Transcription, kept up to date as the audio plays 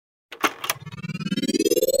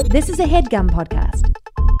This is a HeadGum podcast.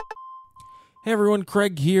 Hey everyone,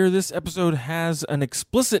 Craig here. This episode has an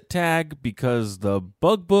explicit tag because the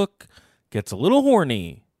bug book gets a little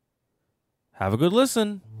horny. Have a good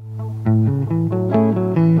listen.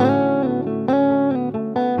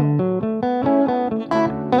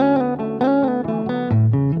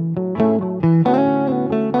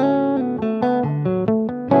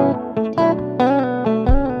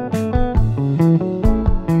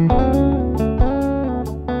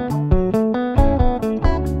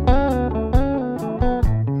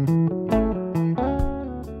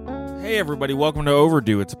 Everybody, welcome to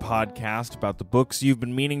Overdue. It's a podcast about the books you've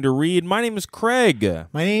been meaning to read. My name is Craig.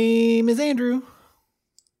 My name is Andrew.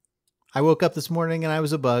 I woke up this morning and I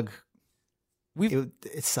was a bug.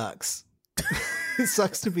 It sucks. It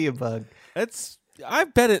sucks to be a bug. I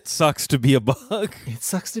bet it sucks to be a bug. It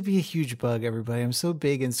sucks to be a huge bug, everybody. I'm so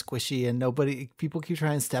big and squishy and people keep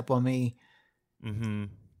trying to step on me.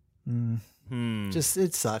 Just,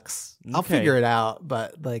 it sucks. Okay. I'll figure it out,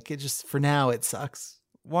 but for now, it sucks.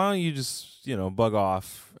 Why don't you just, bug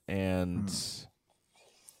off and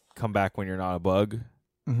come back when you're not a bug?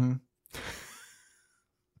 Mm-hmm. Have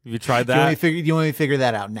you tried that? Do you want me to figure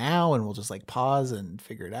that out now, and we'll just pause and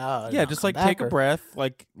figure it out? Yeah, just take a breath,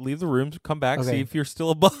 leave the room, come back, see if you're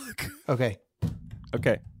still a bug. Okay.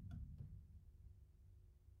 Okay,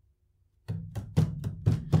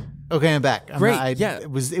 I'm back. Great. Yeah.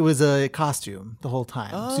 It was a costume the whole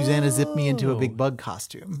time. Oh. Susanna zipped me into a big bug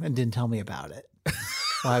costume and didn't tell me about it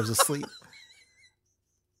while I was asleep.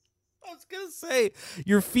 I was going to say,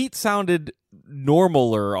 your feet sounded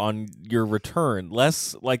normaler on your return,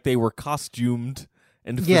 less like they were costumed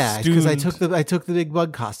and festooned. Yeah, because I took the big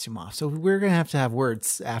bug costume off. So we're going to have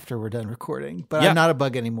words after we're done recording. But I'm not a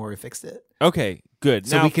bug anymore. We fixed it. Okay, good.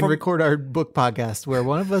 So now we can record our book podcast where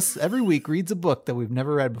one of us every week reads a book that we've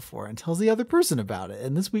never read before and tells the other person about it.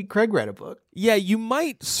 And this week, Craig read a book. Yeah, you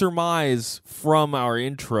might surmise from our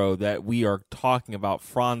intro that we are talking about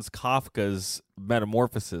Franz Kafka's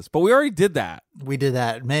Metamorphosis, but we already did that. We did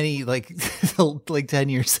that many, 10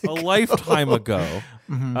 years ago. A lifetime ago.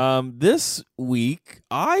 Mm-hmm. This week,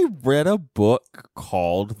 I read a book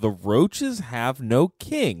called The Roaches Have No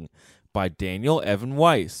King by Daniel Evan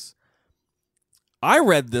Weiss. I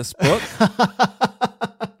read this book.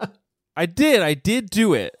 I did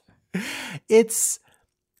do it. We've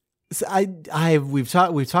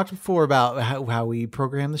talked before about how we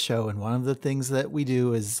program the show, and one of the things that we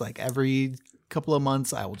do is every couple of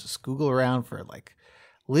months I will just Google around for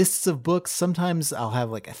lists of books. Sometimes I'll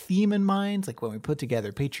have a theme in mind, when we put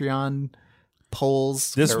together Patreon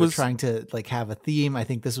polls. We're trying to have a theme. I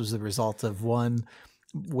think this was the result of one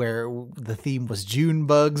where the theme was June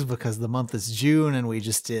bugs because the month is June, and we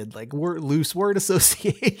just did loose word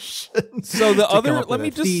association. So the other,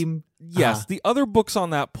 the other books on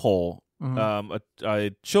that poll,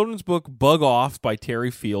 a children's book, Bug Off by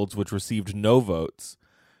Terry Fields, which received no votes.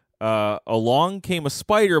 Along Came a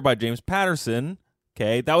Spider by James Patterson.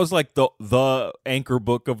 Okay, that was the anchor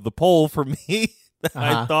book of the poll for me.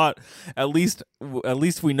 I thought at least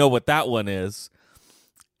we know what that one is.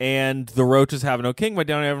 And The Roaches Have No King by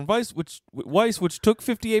Daniel Evan Weiss, which took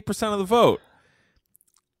 58% of the vote.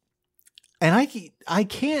 And I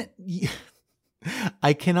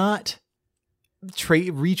cannot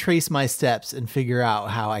retrace my steps and figure out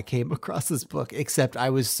how I came across this book, except I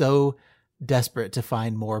was so desperate to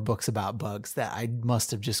find more books about bugs that I must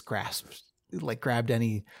have just grabbed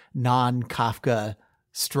any non-Kafka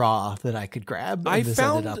straw that I could grab. And this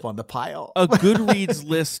ended up on the pile. A Goodreads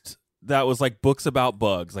list that was books about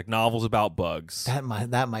bugs, novels about bugs. That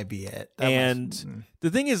might be it. The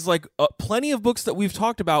thing is, plenty of books that we've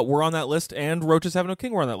talked about were on that list, and Roaches Have No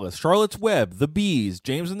King were on that list. Charlotte's Web, The Bees,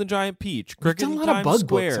 James and the Giant Peach, Cricket in Times Square. We've done a lot of bug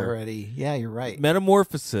books already. Yeah, you're right.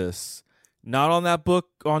 Metamorphosis. Not on that book,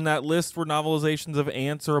 on that list were novelizations of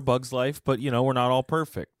Ants or A Bug's Life, but, we're not all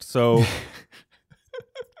perfect. So,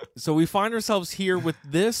 so we find ourselves here with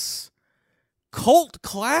this cult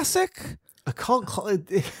classic. A cult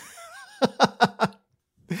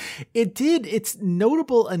It's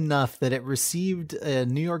notable enough that it received a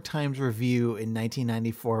New York Times review in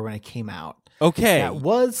 1994 when it came out. Okay. That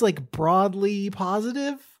was broadly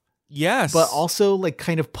positive. Yes. But also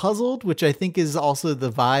kind of puzzled, which I think is also the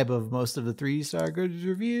vibe of most of the 3-star Goodreads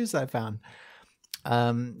reviews I found.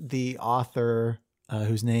 The author,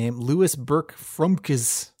 whose name Louis Burke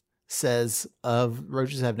Frumkes, says of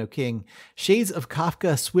Roaches Have No King, shades of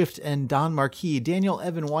Kafka, Swift, and Don Marquis, Daniel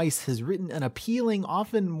Evan Weiss has written an appealing,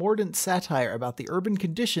 often mordant satire about the urban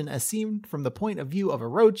condition as seen from the point of view of a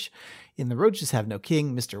roach. In The Roaches Have No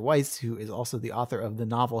King, Mr. Weiss, who is also the author of the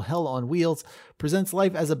novel Hell on Wheels, presents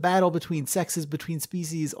life as a battle between sexes, between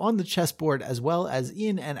species, on the chessboard, as well as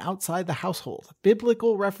in and outside the household.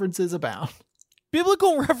 Biblical references abound.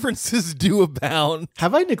 Biblical references do abound.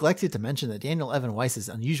 Have I neglected to mention that Daniel Evan Weiss's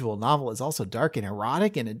unusual novel is also dark and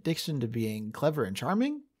erotic in addition to being clever and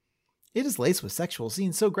charming? It is laced with sexual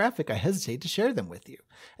scenes so graphic I hesitate to share them with you.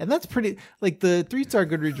 And that's pretty, like the 3-star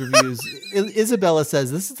Goodreads reviews, Isabella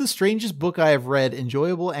says, this is the strangest book I have read,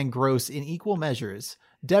 enjoyable and gross in equal measures.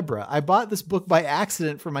 Deborah, I bought this book by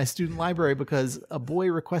accident for my student library because a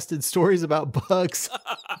boy requested stories about bugs.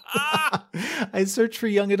 I searched for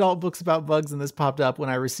young adult books about bugs and this popped up. When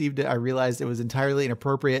I received it, I realized it was entirely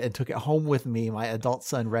inappropriate and took it home with me. My adult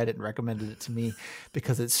son read it and recommended it to me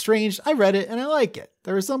because it's strange. I read it and I like it.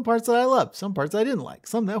 There were some parts that I loved, some parts I didn't like,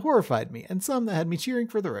 some that horrified me, and some that had me cheering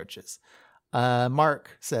for the Roaches.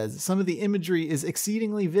 Mark says, some of the imagery is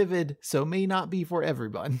exceedingly vivid, so may not be for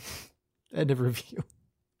everyone. End of review.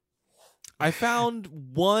 I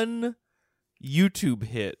found one YouTube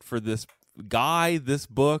hit for this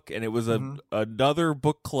book, and it was another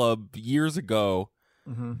book club years ago.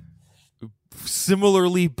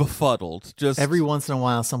 Similarly befuddled. Just every once in a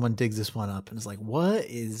while, someone digs this one up and is like, "What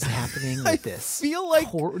is happening with this?" I feel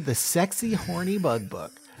like the sexy, horny bug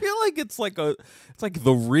book. I feel like it's like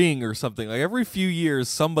The Ring or something. Like every few years,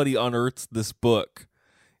 somebody unearths this book,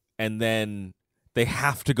 and then they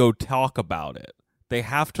have to go talk about it. They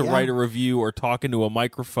have to write a review or talk into a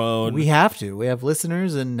microphone. We have to. We have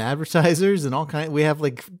listeners and advertisers and all kinds. We have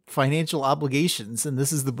like financial obligations, and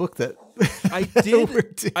this is the book that I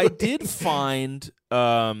did find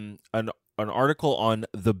an article on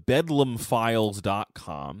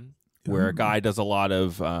thebedlamfiles.com where a guy does a lot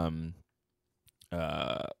of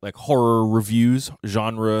like horror reviews,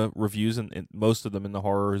 genre reviews, and most of them in the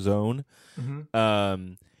horror zone.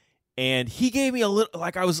 And he gave me a little,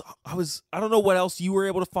 like I don't know what else you were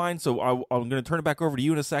able to find, so I'm going to turn it back over to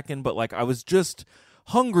you in a second, but like I was just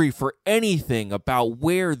hungry for anything about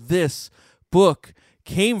where this book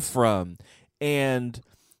came from. And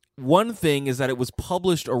one thing is that it was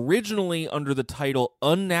published originally under the title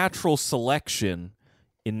Unnatural Selection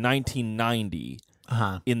in 1990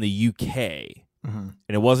 in the UK. And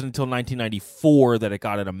it wasn't until 1994 that it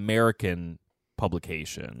got an American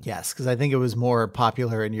publication. Yes, because I think it was more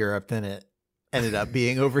popular in Europe than it ended up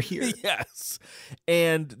being over here. Yes.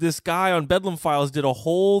 And this guy on Bedlam Files did a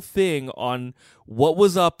whole thing on what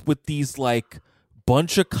was up with these like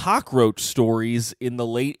bunch of cockroach stories in the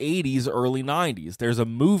late 80s, early 90s. There's a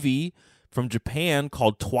movie from Japan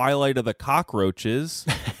called Twilight of the Cockroaches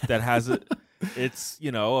that has it's,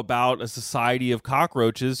 about a society of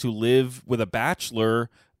cockroaches who live with a bachelor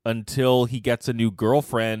until he gets a new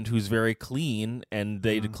girlfriend who's very clean, and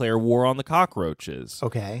they declare war on the cockroaches.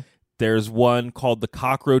 Okay. There's one called The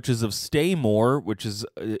Cockroaches of Staymore, which is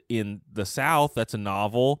in the South. That's a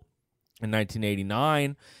novel in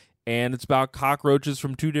 1989, and it's about cockroaches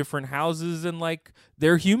from two different houses, and like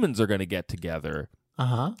their humans are going to get together.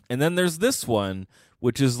 And then there's this one,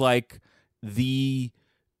 which is like the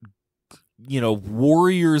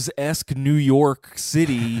Warriors-esque New York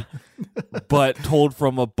City, but told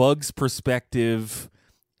from a bug's perspective,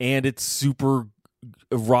 and it's super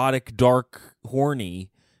erotic, dark, horny.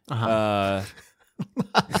 And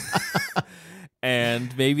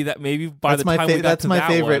maybe by the time we got that's to my that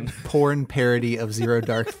favorite one, porn parody of Zero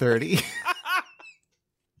Dark 30.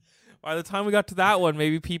 by the time we got to that one,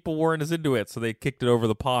 maybe people weren't as into it, so they kicked it over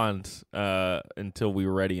the pond until we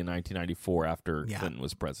were ready in 1994 after Clinton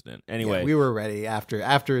was president. Anyway, we were ready after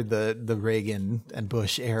the Reagan and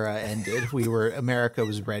Bush era ended. America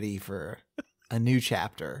was ready for a new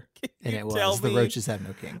chapter, and it was The Roaches Have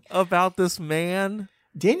No King. About this man,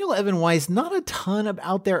 Daniel Evan Weiss. Not a ton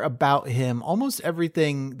out there about him. Almost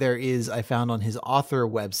everything there is I found on his author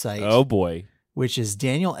website. Oh boy. Which is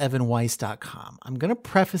DanielEvanWeiss.com. I'm going to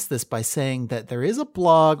preface this by saying that there is a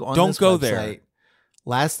blog on this website, there.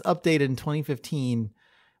 Last updated in 2015,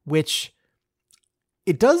 which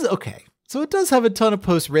it does, okay. So it does have a ton of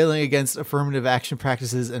posts railing against affirmative action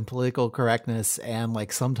practices and political correctness and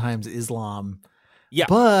like sometimes Islam. Yeah.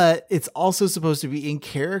 But it's also supposed to be in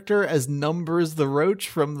character as Numbers the Roach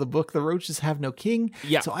from the book The Roaches Have No King.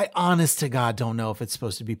 Yeah. So I honest to God don't know if it's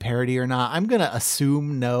supposed to be parody or not. I'm going to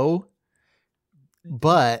assume no.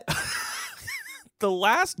 But the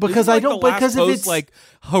last because like I don't the last because if post it's like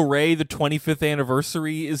hooray the 25th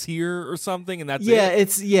anniversary is here or something and that's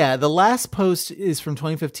it. The last post is from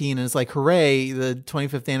 2015 and it's like hooray the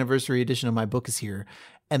 25th anniversary edition of my book is here,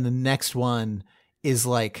 and the next one is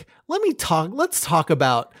like let's talk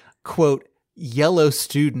about quote yellow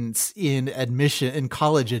students in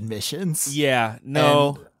college admissions. Yeah,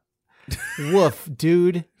 no. And, woof,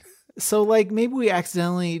 dude. So like maybe we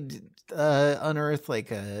accidentally unearthed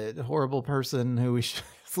like a horrible person who we should,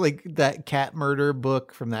 like that cat murder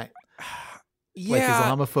book from that like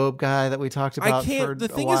Islamophobe guy that we talked about. The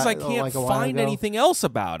thing is I can't find anything else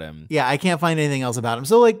about him. Yeah, I can't find anything else about him.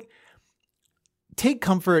 So like take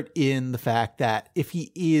comfort in the fact that if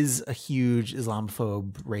he is a huge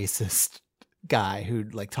Islamophobe racist guy who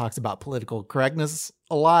like talks about political correctness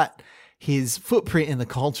a lot, his footprint in the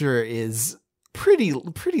culture is pretty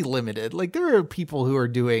limited. Like there are people who are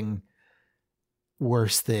doing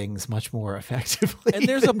worse things much more effectively. And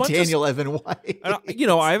there's a bunch Daniel Evan White.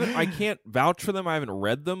 I can't vouch for them. I haven't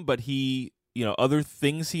read them, but he, other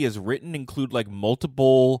things he has written include like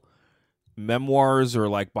multiple memoirs or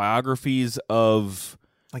like biographies of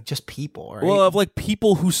like just people, right? Well, of like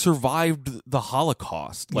people who survived the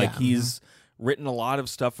Holocaust. Like Yeah. he's written a lot of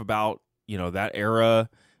stuff about, that era.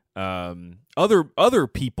 Other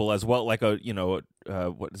people as well, like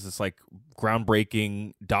what is this like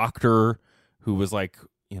groundbreaking doctor who was like,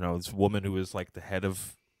 this woman who was like the head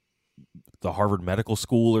of the Harvard Medical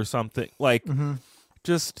School or something. Like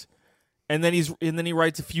just, and then he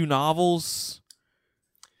writes a few novels.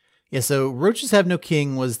 Yeah, so Roaches Have No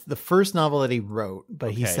King was the first novel that he wrote,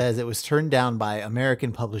 but he says it was turned down by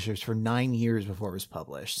American publishers for 9 years before it was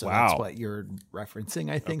published. So that's what you're referencing,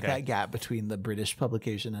 I think, that gap between the British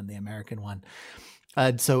publication and the American one.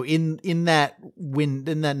 So in that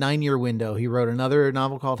 9-year window, he wrote another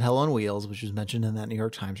novel called Hell on Wheels, which was mentioned in that New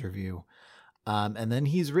York Times review. And then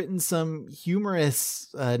he's written some humorous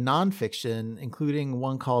nonfiction, including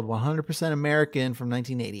one called 100% American from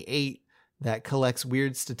 1988. That collects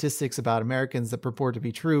weird statistics about Americans that purport to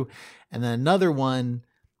be true. And then another one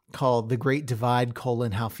called The Great Divide,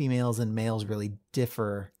 How Females and Males Really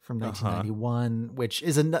Differ from 1991,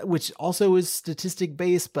 which also is statistic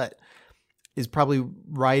based, but is probably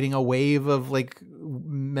riding a wave of like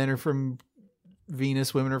men are from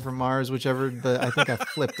Venus, women are from Mars, whichever I think I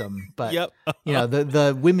flipped them, but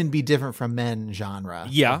the women be different from men genre.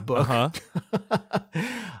 Yeah. Book.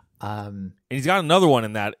 And he's got another one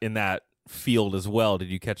in that field as well. Did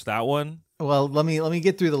you catch that one? Well, let me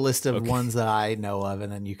get through the list of ones that I know of, and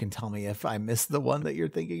then you can tell me if I missed the one that you're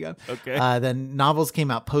thinking of. Okay. Then novels came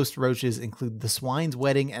out post Roaches include The Swine's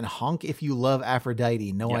Wedding and Honk If You Love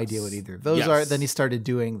Aphrodite. No idea what either of those are. Then he started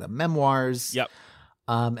doing the memoirs. Yep.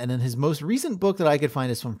 And then his most recent book that I could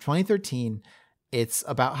find is from 2013. It's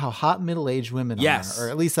about how hot middle-aged women are, or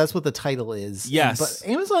at least that's what the title is. Yes. But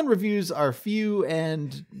Amazon reviews are few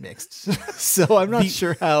and mixed. So I'm not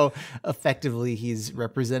sure how effectively he's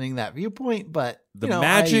representing that viewpoint, but The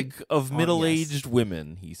Magic of Middle-Aged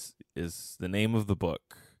Women is the name of the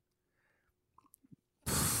book.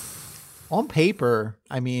 On paper,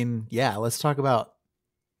 I mean, yeah, let's talk about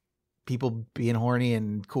people being horny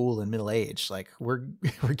and cool and middle-aged. Like we're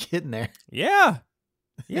getting there. Yeah.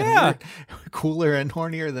 Yeah. We're cooler and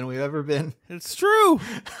hornier than we've ever been. It's true.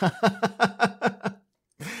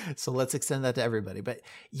 So let's extend that to everybody. But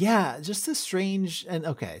yeah, just a strange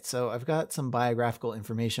so I've got some biographical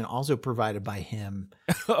information also provided by him.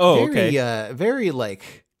 Very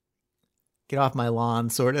like get off my lawn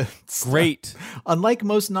sort of stuff. Great. Unlike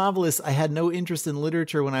most novelists, I had no interest in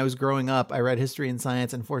literature when I was growing up. I read history and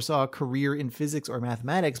science and foresaw a career in physics or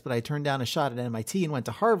mathematics, but I turned down a shot at MIT and went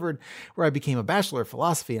to Harvard, where I became a bachelor of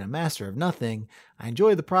philosophy and a master of nothing. I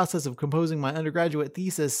enjoyed the process of composing my undergraduate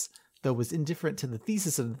thesis, though was indifferent to the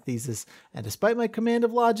thesis of the thesis, and despite my command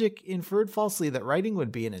of logic, inferred falsely that writing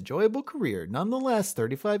would be an enjoyable career. Nonetheless,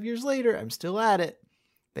 35 years later, I'm still at it.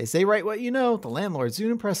 They say write what you know. The landlord soon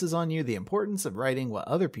impresses on you the importance of writing what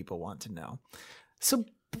other people want to know. So,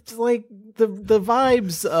 like, the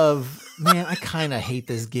vibes of, man, I kind of hate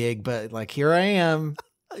this gig, but, like, here I am.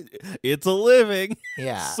 It's a living.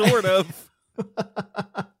 Yeah. Sort of.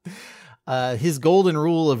 His golden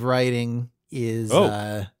rule of writing is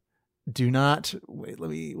do not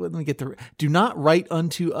write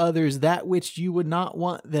unto others that which you would not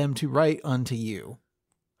want them to write unto you.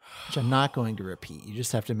 Which I'm not going to repeat. You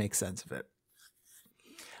just have to make sense of it.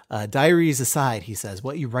 Diaries aside, he says,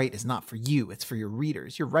 what you write is not for you. It's for your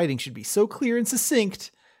readers. Your writing should be so clear and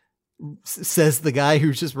succinct says the guy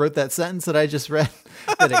who just wrote that sentence that I just read,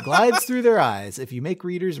 that it glides through their eyes. If you make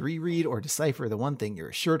readers reread or decipher, the one thing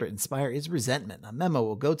you're sure to inspire is resentment. A memo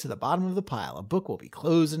will go to the bottom of the pile. A book will be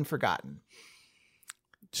closed and forgotten.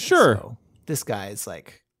 Sure. So this guy is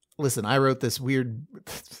like, listen, I wrote this weird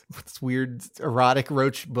erotic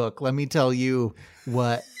roach book. Let me tell you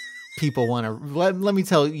what people want to, let me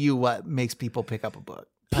tell you what makes people pick up a book.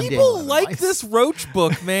 People like this roach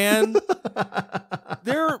book, man.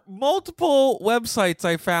 There are multiple websites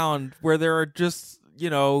I found where there are just,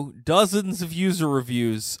 dozens of user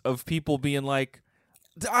reviews of people being like,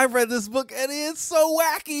 I read this book and it's so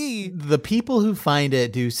wacky. The people who find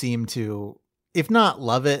it do seem to, if not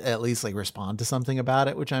love it, at least like respond to something about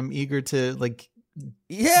it, which I'm eager to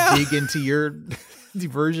dig into your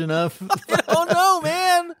version of. I don't know,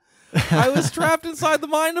 man. I was trapped inside the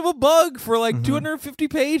mind of a bug for 250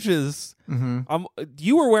 pages. Mm-hmm.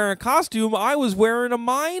 You were wearing a costume. I was wearing a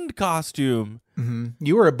mind costume. Mm-hmm.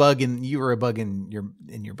 You were a bug in your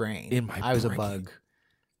brain. In my I was brain. a bug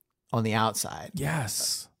on the outside.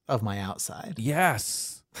 Yes. Of my outside.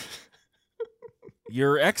 Yes.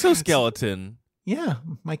 Your exoskeleton. Yeah,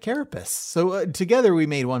 my carapace. So together we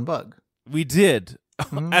made one bug. We did,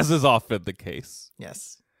 as is often the case.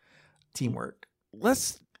 Yes. Teamwork.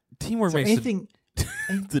 Teamwork makes the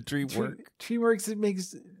dream work. DreamWorks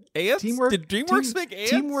makes ants. Did DreamWorks make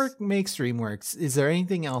ants? Teamwork makes DreamWorks. Is there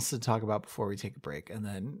anything else to talk about before we take a break? And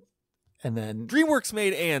then DreamWorks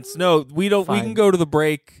made ants. No, we don't. Fine. We can go to the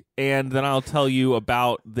break, and then I'll tell you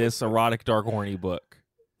about this erotic dark horny book.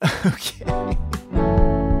 Okay.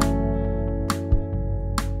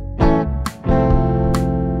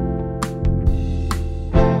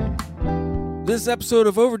 This episode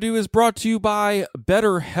of Overdue is brought to you by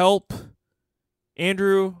BetterHelp.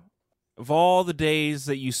 Andrew, of all the days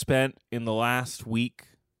that you spent in the last week,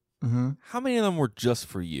 how many of them were just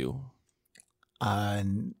for you?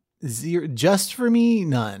 0. Just for me,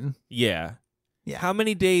 none. Yeah. How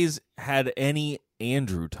many days had any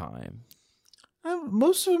Andrew time?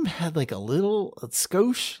 Most of them had a little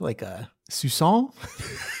skosh, like a sousson.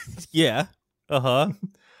 Yeah.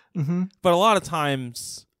 Mm-hmm. But a lot of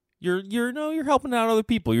times you're helping out other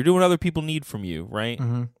people. You're doing what other people need from you, right?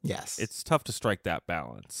 Mm-hmm. Yes. It's tough to strike that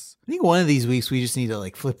balance. I think one of these weeks we just need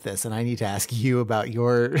to flip this, and I need to ask you about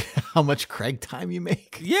how much Craig time you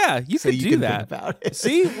make. Yeah, you can do that. Think about it.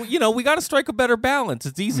 See, we got to strike a better balance.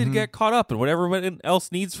 It's easy to get caught up in what everyone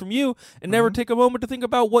else needs from you, and never take a moment to think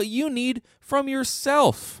about what you need from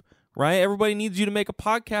yourself. Right? Everybody needs you to make a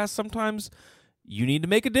podcast. Sometimes you need to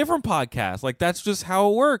make a different podcast. That's just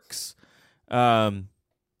how it works.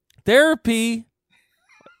 Therapy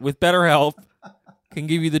with BetterHelp can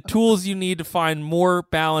give you the tools you need to find more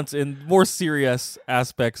balance in more serious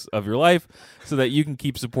aspects of your life so that you can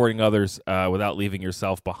keep supporting others without leaving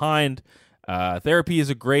yourself behind. Therapy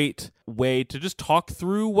is a great way to just talk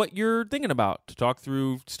through what you're thinking about, to talk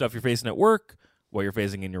through stuff you're facing at work, what you're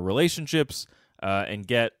facing in your relationships, and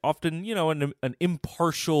get often, an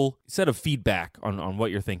impartial set of feedback on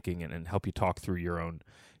what you're thinking and help you talk through your own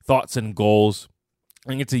thoughts and goals. I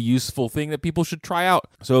think it's a useful thing that people should try out.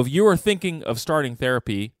 So if you are thinking of starting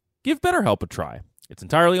therapy, give BetterHelp a try. It's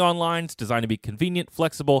entirely online. It's designed to be convenient,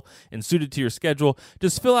 flexible, and suited to your schedule.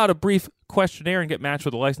 Just fill out a brief questionnaire and get matched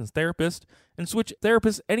with a licensed therapist, and switch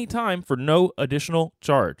therapists anytime for no additional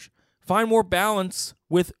charge. Find more balance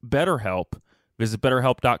with BetterHelp. Visit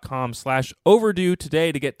BetterHelp.com/overdue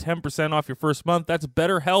today to get 10% off your first month. That's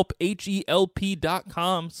BetterHelp,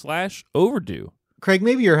 HELP.com/overdue. Craig,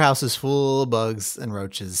 maybe your house is full of bugs and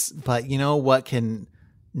roaches, but you know what can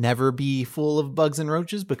never be full of bugs and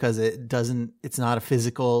roaches because it's not a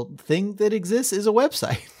physical thing that exists, is a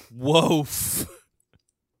website. Whoa.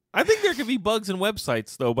 I think there could be bugs in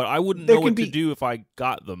websites though, but I wouldn't know what to do if I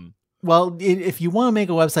got them. Well, if you want to make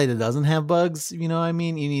a website that doesn't have bugs, you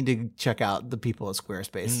need to check out the people at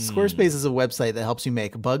Squarespace. Squarespace is a website that helps you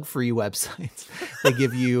make bug-free websites. They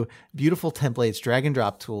give you beautiful templates, drag and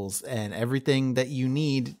drop tools, and everything that you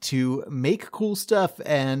need to make cool stuff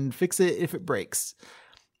and fix it if it breaks.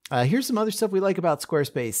 Here's some other stuff we like about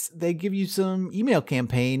Squarespace. They give you some email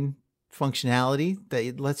campaign functionality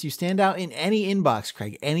that lets you stand out in any inbox,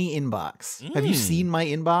 Craig, any inbox. Have you seen my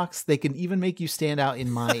inbox? They can even make you stand out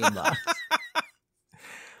in my inbox.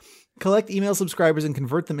 Collect email subscribers and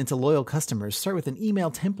convert them into loyal customers. Start with an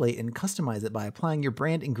email template and customize it by applying your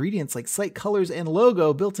brand ingredients like site colors and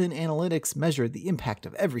logo. Built-in analytics measure the impact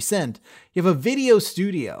of every send. You have a video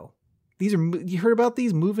studio. You heard about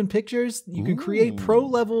these moving pictures? You can create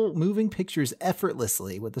pro-level moving pictures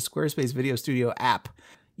effortlessly with the Squarespace Video Studio app.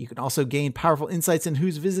 You can also gain powerful insights in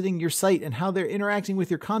who's visiting your site and how they're interacting with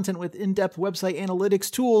your content with in-depth website analytics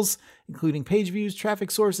tools, including page views, traffic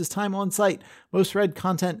sources, time on site, most read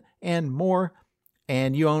content, and more.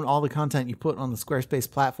 And you own all the content you put on the Squarespace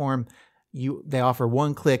platform. They offer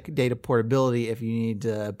one-click data portability if you need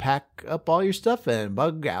to pack up all your stuff and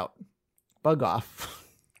bug off.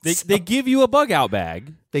 They give you a bug out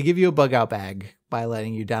bag. They give you a bug out bag by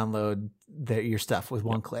letting you download your stuff with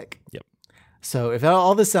one click. Yep. So if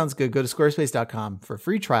all this sounds good, go to squarespace.com for a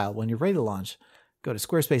free trial. When you're ready to launch, go to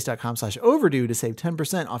squarespace.com/overdue to save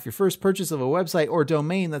 10% off your first purchase of a website or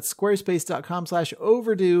domain. That's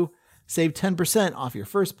squarespace.com/overdue. Save 10% off your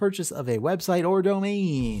first purchase of a website or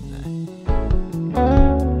domain.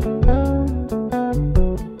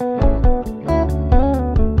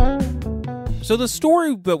 So the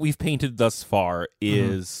story that we've painted thus far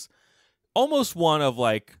is almost one of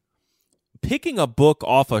like picking a book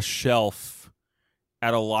off a shelf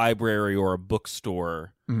at a library or a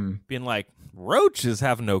bookstore, being like, Roaches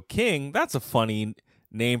have no king. That's a funny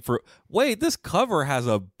name for... Wait, this cover has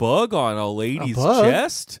a bug on a lady's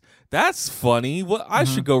chest? That's funny. Well, I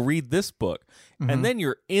should go read this book. And then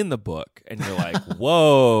you're in the book, and you're like,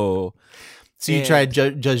 whoa. So you try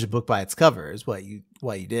to judge a book by its cover is what you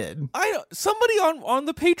did. Somebody on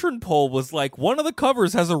the patron poll was like, one of the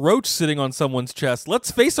covers has a roach sitting on someone's chest. Let's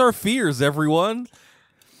face our fears, everyone.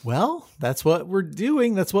 Well, that's what we're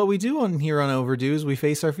doing. That's what we do on Overdue is we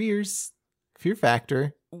face our fears. Fear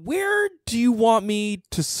factor. Where do you want me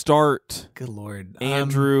to start? Good Lord.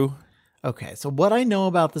 Andrew. Okay, so what I know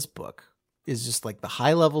about this book is just like the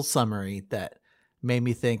high level summary that made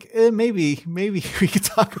me think, maybe we could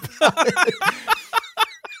talk about it.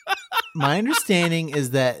 My understanding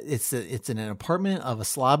is that it's in an apartment of a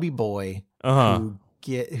slobby boy who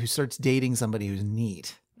starts dating somebody who's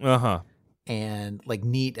neat. And like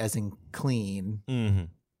neat as in clean.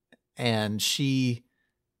 And she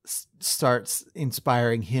starts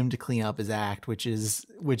inspiring him to clean up his act, which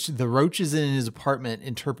the roaches in his apartment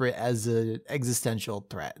interpret as an existential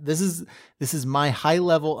threat. This is my high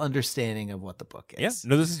level understanding of what the book is. Yeah,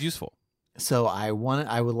 no, this is useful. So I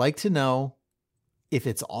would like to know if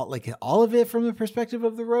it's all of it from the perspective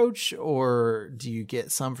of the roach, or do you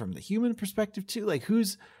get some from the human perspective too? Like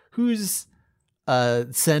who's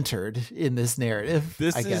centered in this narrative?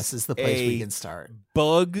 I guess is the place we can start.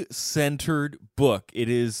 Bug-centered book. It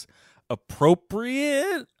is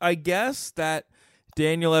appropriate, I guess, that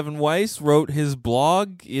Daniel Evan Weiss wrote his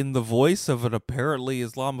blog in the voice of an apparently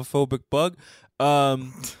Islamophobic bug,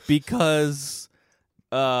 because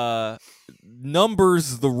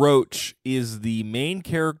Numbers the Roach is the main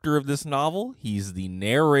character of this novel. He's the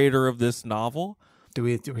narrator of this novel. Are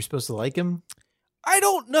we supposed to like him? I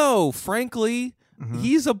don't know, frankly.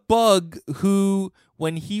 He's a bug who,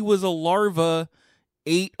 when he was a larva,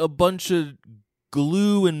 ate a bunch of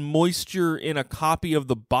glue and moisture in a copy of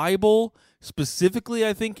the Bible, specifically,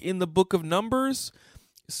 I think, in the book of Numbers.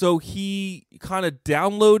 So he kind of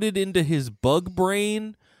downloaded into his bug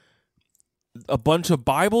brain a bunch of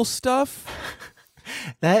Bible stuff.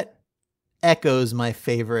 That echoes my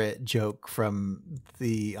favorite joke from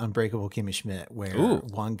the Unbreakable Kimmy Schmidt, where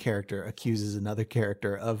one character accuses another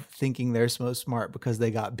character of thinking they're so smart because they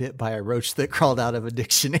got bit by a roach that crawled out of a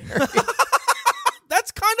dictionary.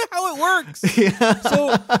 That's kind of how it works. Yeah.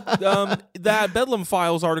 So that Bedlam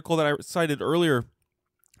Files article that I cited earlier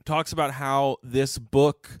talks about how this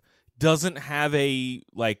book doesn't have a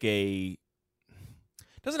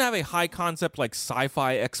high concept like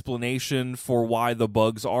sci-fi explanation for why the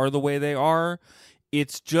bugs are the way they are.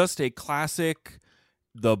 It's just a classic,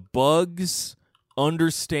 the bugs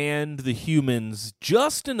understand the humans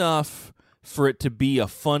just enough for it to be a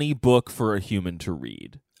funny book for a human to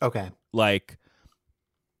read. Okay. Like,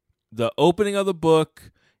 the opening of the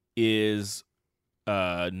book is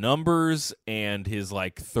Numbers and his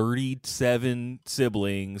 37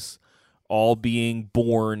 siblings all being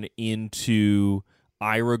born into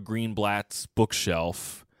Ira Greenblatt's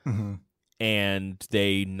bookshelf, and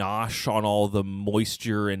they nosh on all the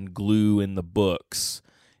moisture and glue in the books,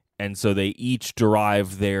 and so they each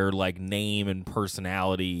derive their name and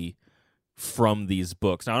personality from these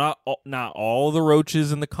books. Now, not all the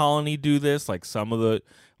roaches in the colony do this. Some of the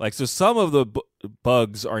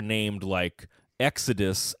bugs are named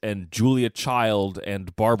Exodus and Julia Child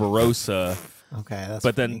and Barbarossa. Okay, that's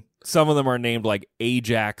but funny. Then some of them are named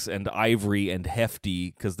Ajax and Ivory and Hefty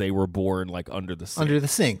because they were born under the sink. Under the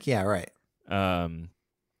sink, yeah, right.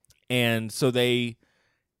 And so they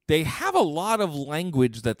have a lot of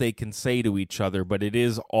language that they can say to each other, but it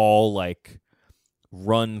is all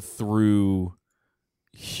run through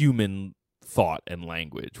human thought and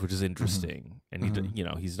language, which is interesting. And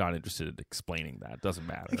he's not interested in explaining that. It doesn't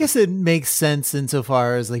matter. I guess it makes sense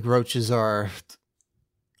insofar as like roaches are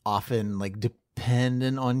often like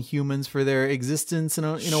dependent on humans for their existence in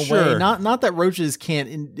a way. Not that roaches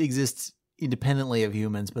can't exist independently of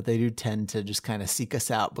humans, but they do tend to just kind of seek us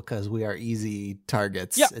out because we are easy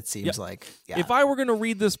targets. Yeah. It seems like. Yeah. If I were going to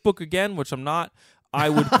read this book again, which I'm not, I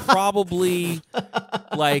would probably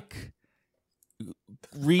like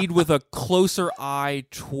read with a closer eye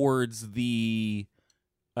towards the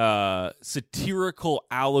satirical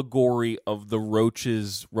allegory of the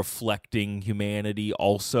roaches reflecting humanity.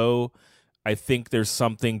 Also, I think there's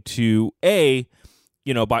something to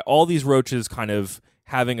by all these roaches kind of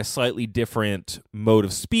having a slightly different mode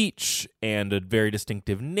of speech and a very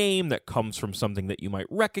distinctive name that comes from something that you might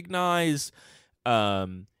recognize.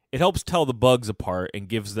 It helps tell the bugs apart and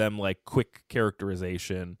gives them like quick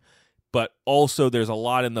characterization. But also there's a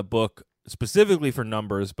lot in the book specifically for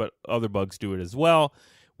numbers, but other bugs do it as well,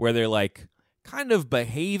 where they're like kind of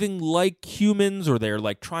behaving like humans, or they're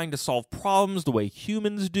like trying to solve problems the way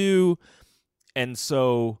humans do. And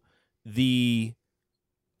so the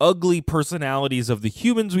ugly personalities of the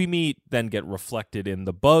humans we meet then get reflected in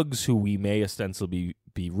the bugs who we may ostensibly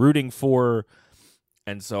be rooting for.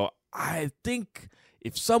 And so I think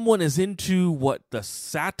if someone is into what the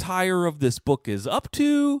satire of this book is up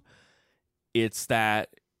to, it's that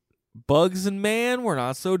bugs and man, we're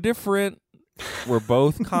not so different. We're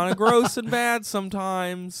both kind of gross and bad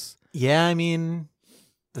sometimes. Yeah, I mean,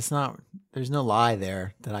 there's no lie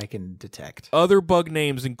there that I can detect. Other bug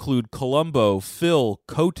names include Columbo, Phil,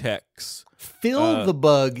 Kotex. Phil the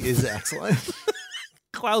bug is excellent.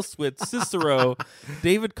 Clausewitz, Cicero,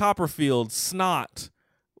 David Copperfield, Snot,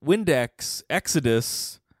 Windex,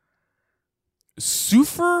 Exodus,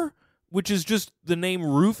 Sufer, which is just the name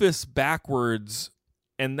Rufus backwards,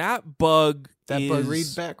 and that bug bug read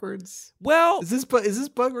backwards? Well, is this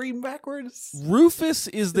bug reading backwards? Rufus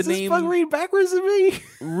is the name. Is this bug reading backwards to me?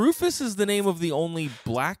 Rufus is the name of the only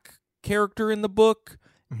black character in the book,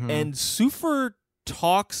 and Sufer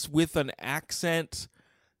talks with an accent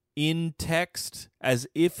in text as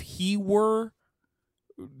if he were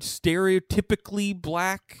stereotypically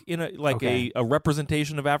black in a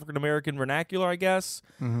representation of African American vernacular, I guess.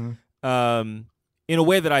 In a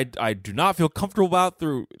way that I do not feel comfortable about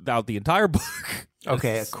throughout the entire book.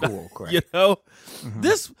 Okay, cool, great.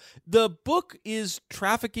 The book is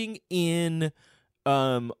trafficking in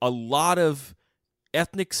a lot of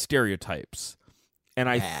ethnic stereotypes, and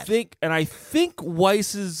I think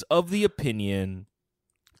Weiss is of the opinion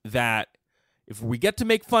that if we get to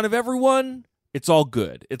make fun of everyone, it's all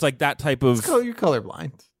good. It's like that type of. You're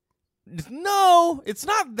colorblind. No, it's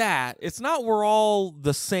not that. It's not we're all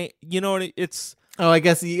the same. You know, it's. Oh, I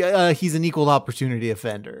guess he's an equal opportunity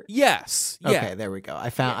offender. Yes. Yeah. Okay, there we go. I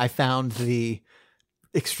found the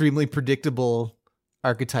extremely predictable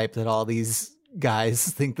archetype that all these guys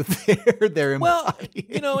think that they're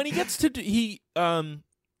embodying. Well, and he gets to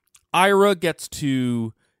Ira gets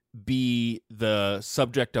to be the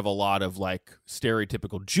subject of a lot of like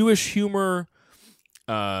stereotypical Jewish humor.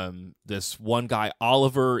 This one guy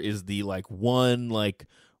Oliver is the like one like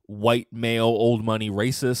white male old money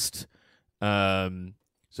racist.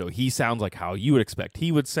 So he sounds like how you would expect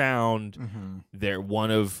he would sound. They're one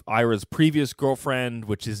of Ira's previous girlfriend,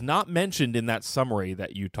 which is not mentioned in that summary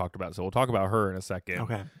that you talked about. So we'll talk about her in a second.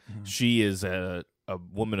 Okay. She is a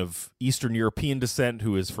woman of Eastern European descent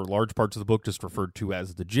who is for large parts of the book just referred to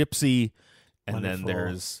as the gypsy. And Wonderful. then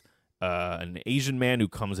there's an Asian man who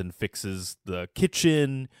comes and fixes the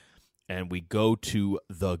kitchen. And we go to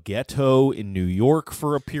the ghetto in New York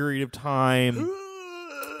for a period of time.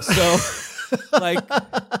 So... like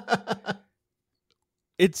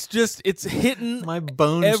it's hitting my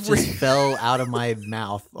bones just fell out of my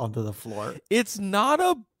mouth onto the floor. It's not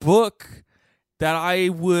a book that I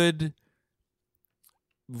would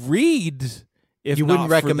read if you wouldn't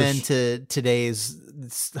recommend to today's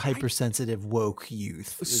hypersensitive woke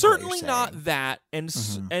youth. Certainly not that. And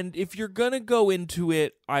and if you're gonna go into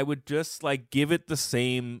it, I would just like give it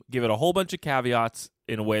a whole bunch of caveats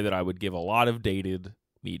in a way that I would give a lot of dated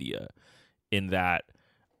media. In that,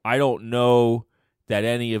 I don't know that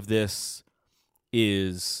any of this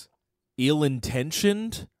is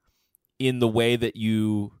ill-intentioned in the way that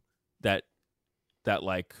that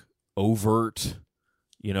like overt,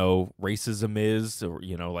 racism is, or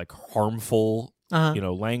like harmful,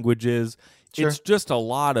 languages. Sure. It's just a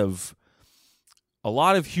lot of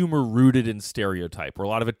humor rooted in stereotype, or a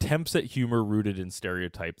lot of attempts at humor rooted in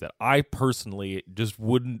stereotype that I personally just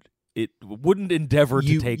wouldn't endeavor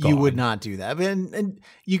to take on. You would not do that. And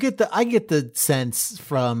I get the sense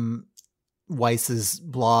from Weiss's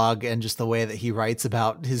blog and just the way that he writes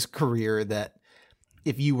about his career, that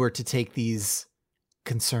if you were to take these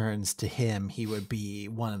concerns to him, he would be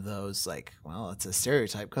one of those like, well, it's a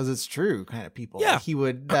stereotype because it's true kind of people. Yeah.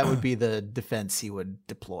 Like that would be the defense he would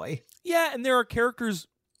deploy. Yeah, and there are characters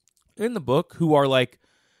in the book who are like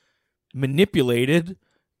manipulated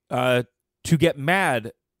to get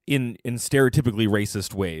mad in stereotypically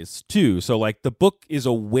racist ways too. So like the book is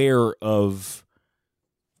aware of,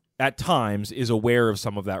 at times, is aware of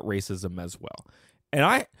some of that racism as well.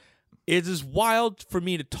 And it is wild for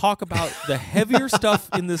me to talk about the heavier stuff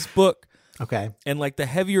in this book. Okay. And like the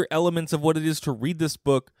heavier elements of what it is to read this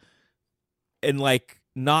book, and like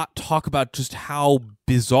not talk about just how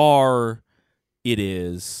bizarre it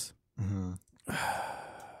is. Mm-hmm.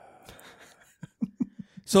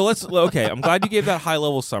 So I'm glad you gave that high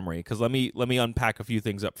level summary, because let me unpack a few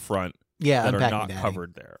things up front that are not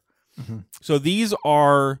covered there. Mm-hmm. So these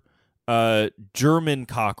are German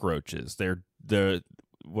cockroaches. They're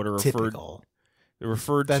what are referred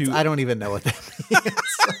to. I don't even know what that means.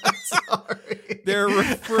 I'm sorry. They're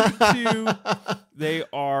referred to. They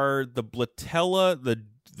are the Blatella,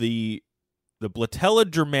 the Blatella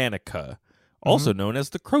germanica, also known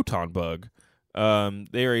as the croton bug.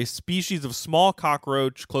 They are a species of small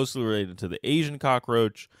cockroach closely related to the Asian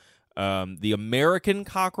cockroach. The American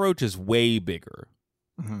cockroach is way bigger.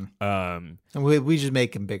 And we just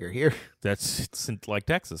make them bigger here. It's like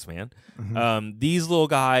Texas, man. These little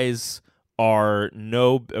guys are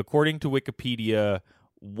according to Wikipedia,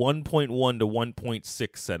 1.1 to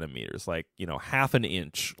 1.6 centimeters, like, half an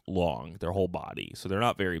inch long, their whole body. So they're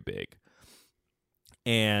not very big.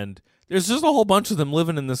 And there's just a whole bunch of them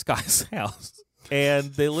living in this guy's house.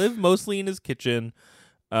 And they live mostly in his kitchen.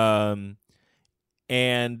 And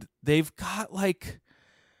they've got like,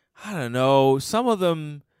 I don't know, some of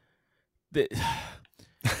them that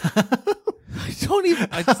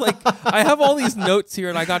I have all these notes here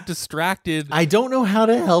and I got distracted. I don't know how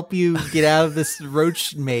to help you get out of this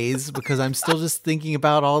roach maze because I'm still just thinking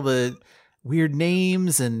about all the weird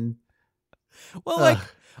names and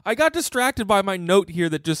I got distracted by my note here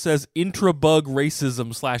that just says intra-bug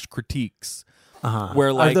racism / critiques.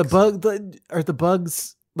 Where like are the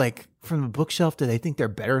bugs like from the bookshelf? Do they think they're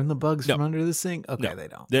better than the bugs from under the sink? Okay, no. They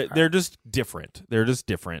don't. They're just different. They're just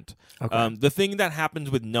different. Okay. The thing that happens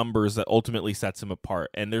with numbers that ultimately sets him apart,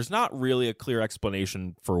 and there's not really a clear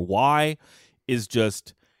explanation for why, is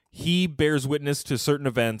just he bears witness to certain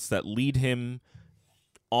events that lead him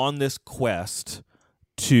on this quest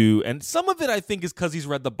to, and some of it I think is because he's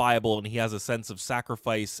read the Bible and he has a sense of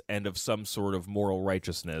sacrifice and of some sort of moral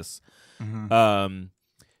righteousness,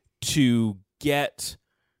 to get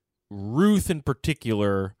Ruth in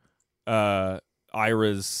particular,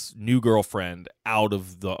 Ira's new girlfriend, out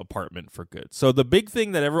of the apartment for good. So the big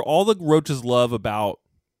thing that all the roaches love about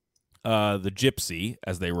the gypsy,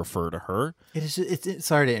 as they refer to her, it's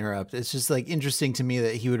sorry to interrupt. It's just like interesting to me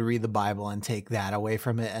that he would read the Bible and take that away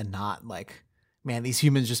from it and not like, man, these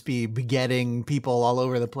humans just be begetting people all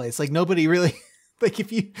over the place. Like nobody really like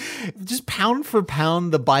if you just pound for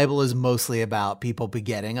pound, the Bible is mostly about people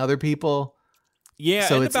begetting other people. Yeah,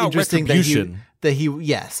 so and it's about interesting retribution.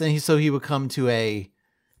 So he would come to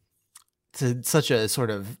such a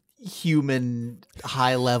sort of human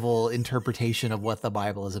high level interpretation of what the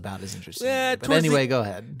Bible is about is interesting. Yeah, but anyway, go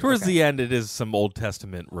ahead. Towards the end, it is some Old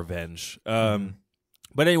Testament revenge.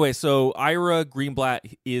 But anyway, so Ira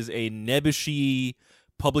Greenblatt is a nebbishy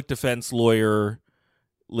public defense lawyer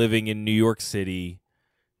living in New York City,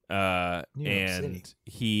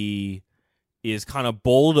 he is kind of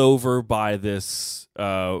bowled over by this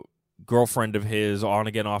girlfriend of his, on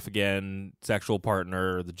again, off again, sexual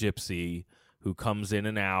partner, the gypsy, who comes in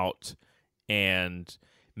and out and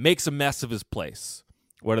makes a mess of his place.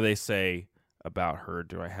 What do they say about her?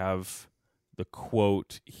 Do I have the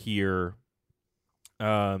quote here?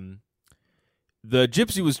 The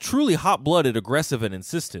gypsy was truly hot-blooded, aggressive, and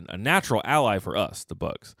insistent, a natural ally for us, the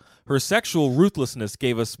bugs. Her sexual ruthlessness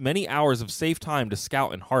gave us many hours of safe time to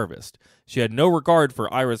scout and harvest. She had no regard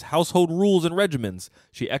for Ira's household rules and regimens.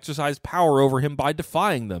 She exercised power over him by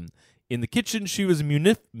defying them. In the kitchen, she was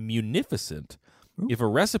munificent. If a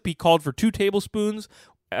recipe called for 2 tablespoons,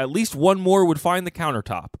 at least one more would find the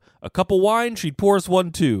countertop. A cup of wine, she'd pour us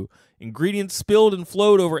one too. Ingredients spilled and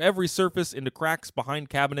flowed over every surface into cracks behind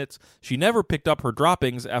cabinets. She never picked up her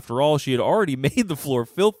droppings. After all, she had already made the floor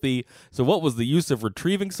filthy, so what was the use of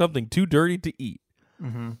retrieving something too dirty to eat?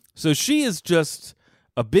 So she is just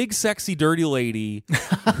a big, sexy, dirty lady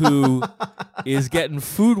who is getting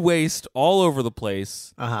food waste all over the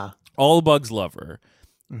place. All the bugs love her.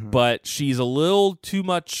 But she's a little too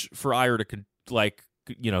much for Ira to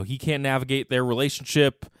he can't navigate their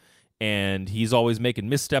relationship, and he's always making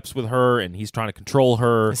missteps with her, and he's trying to control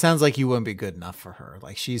her. It sounds like you wouldn't be good enough for her.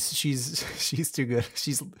 Like she's too good.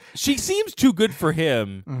 She seems too good for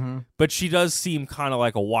him, mm-hmm. but she does seem kind of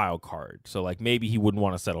like a wild card. So like maybe he wouldn't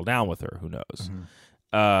want to settle down with her. Who knows?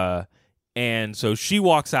 Mm-hmm. And so she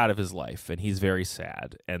walks out of his life, and he's very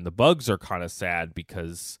sad. And the bugs are kind of sad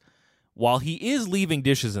because while he is leaving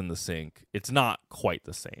dishes in the sink, it's not quite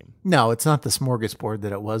the same. No, it's not the smorgasbord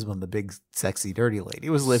that it was when the big, sexy, dirty lady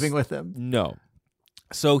was living with him. No.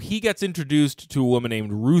 So he gets introduced to a woman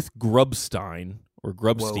named Ruth Grubstein, or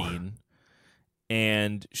Grubstein. Whoa.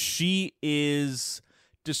 And she is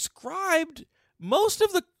described, most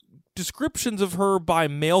of the descriptions of her by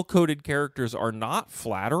male-coded characters are not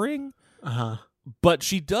flattering. But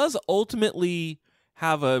she does ultimately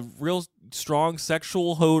have a real strong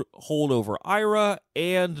sexual hold over Ira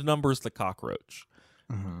and Numbers the cockroach.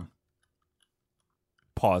 Mm-hmm.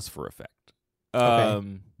 Pause for effect.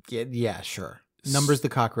 Okay. Yeah, sure. Numbers the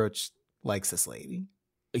cockroach likes this lady.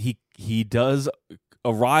 He does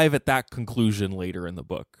arrive at that conclusion later in the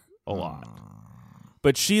book a lot.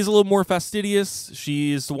 But she's a little more fastidious.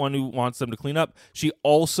 She's the one who wants them to clean up. She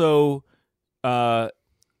also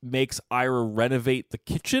makes Ira renovate the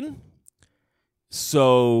kitchen.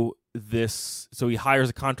 So he hires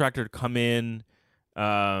a contractor to come in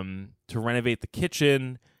to renovate the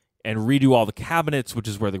kitchen and redo all the cabinets, which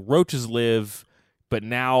is where the roaches live. But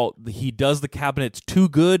now he does the cabinets too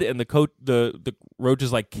good, and the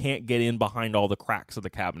roaches like can't get in behind all the cracks of the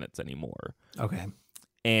cabinets anymore. Okay.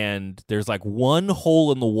 And there's like one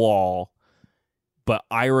hole in the wall, but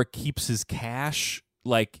Ira keeps his cash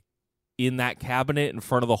like in that cabinet in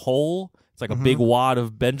front of the hole. It's like a big wad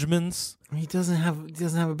of Benjamins. He doesn't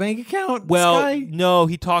have a bank account. Well, no,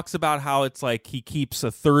 he talks about how it's like he keeps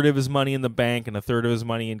a third of his money in the bank and a third of his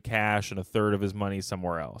money in cash and a third of his money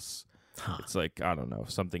somewhere else. Huh. It's like, I don't know,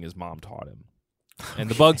 something his mom taught him. And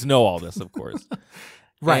the bugs know all this, of course.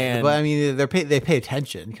 Right, but I mean, they pay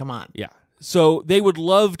attention. Come on. Yeah. So they would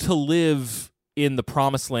love to live in the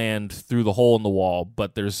promised land through the hole in the wall,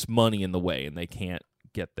 but there's money in the way and they can't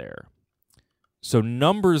get there. So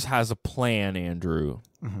Numbers has a plan, Andrew,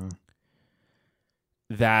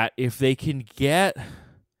 that if they can get...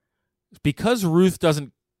 Because Ruth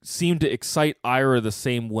doesn't seem to excite Ira the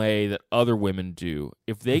same way that other women do,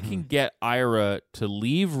 if they can get Ira to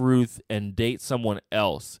leave Ruth and date someone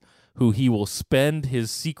else who he will spend his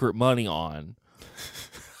secret money on...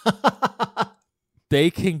 they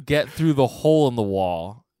can get through the hole in the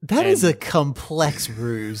wall. That is a complex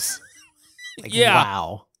ruse. Like, yeah.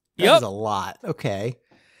 Wow. That is a lot. Okay.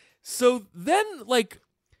 So then, like,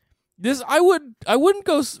 this, I wouldn't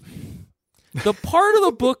go... The part of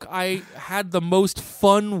the book I had the most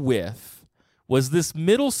fun with was this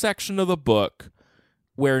middle section of the book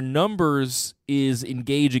where Numbers is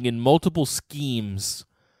engaging in multiple schemes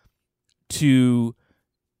to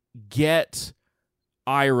get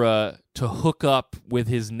Ira to hook up with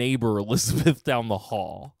his neighbor Elizabeth down the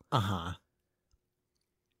hall.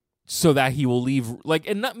 So that he will leave, like,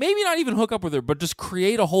 and maybe not even hook up with her, but just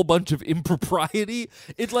create a whole bunch of impropriety.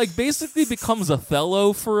 It like basically becomes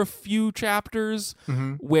Othello for a few chapters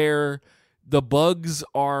where the bugs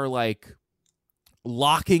are like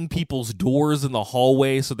locking people's doors in the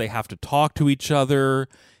hallway so they have to talk to each other,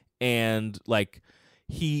 and like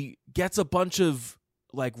he gets a bunch of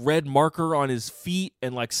like red marker on his feet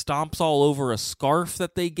and like stomps all over a scarf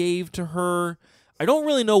that they gave to her. I don't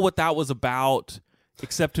really know what that was about,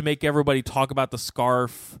 except to make everybody talk about the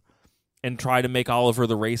scarf and try to make Oliver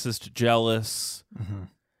the racist jealous.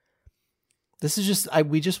 This is just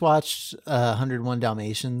we just watched 101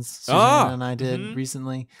 Dalmatians, Susanna and I did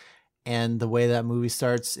recently, and the way that movie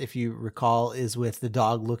starts, if you recall, is with the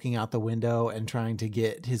dog looking out the window and trying to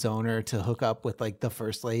get his owner to hook up with like the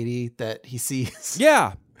first lady that he sees.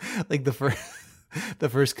 Yeah, like the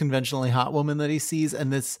first conventionally hot woman that he sees,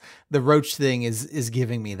 and the roach thing is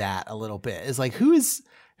giving me that a little bit. It's like who is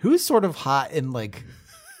sort of hot and like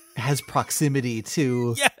has proximity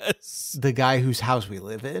to the guy whose house we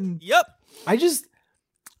live in. Yep.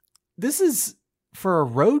 This is for a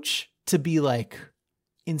roach to be like,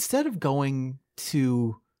 instead of going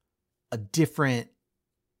to a different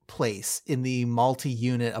place in the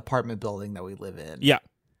multi-unit apartment building that we live in. Yeah.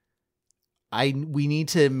 We need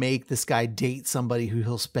to make this guy date somebody who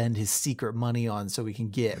he'll spend his secret money on so we can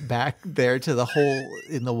get back there to the hole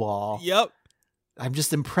in the wall. Yep. I'm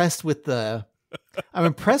just impressed with the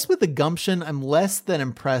gumption. I'm less than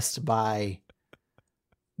impressed by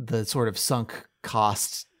the sort of sunk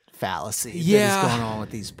cost fallacy that is going on with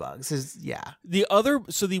these bugs. The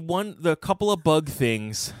couple of bug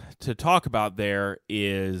things to talk about there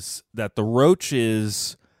is that the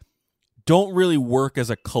Roaches don't really work as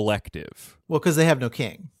a collective. Well, because they have no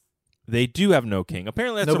king. They do have no king.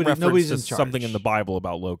 Apparently, that's a reference to something in the Bible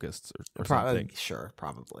about locusts or something. Sure,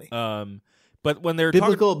 probably. But when they're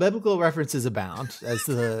biblical references abound, as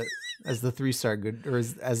the 3-star good, or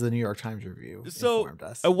as the New York Times review informed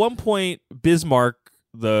us. At one point, Bismarck,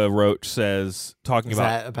 the Roach, says talking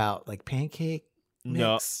about like pancake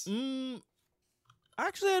mix? No.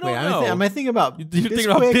 Actually, I don't know. Am I thinking about? You're thinking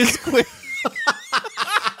about Bisquick.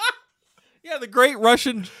 Yeah, the great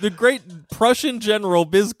Prussian general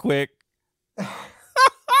Bisquick.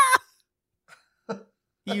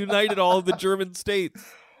 He united all of the German states.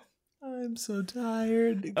 I'm so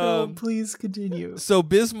tired. Please continue. So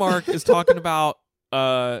Bismarck is talking about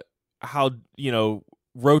how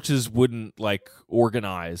Roaches wouldn't like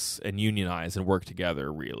organize and unionize and work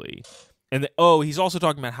together really, and he's also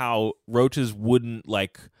talking about how Roaches wouldn't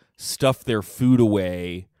like stuff their food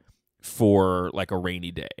away for like a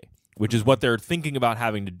rainy day. Which is what they're thinking about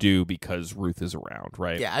having to do because Ruth is around,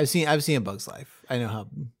 right? Yeah, I've seen Bug's Life. I know how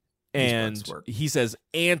these bugs work. He says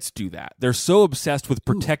ants do that. They're so obsessed with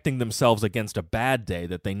protecting themselves against a bad day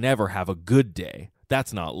that they never have a good day.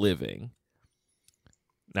 That's not living.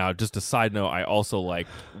 Now, just a side note, I also liked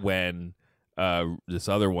when this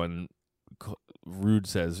other one, Rude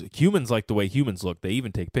says, humans like the way humans look. They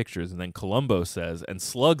even take pictures. And then Columbo says, and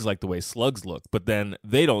slugs like the way slugs look, but then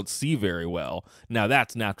they don't see very well. Now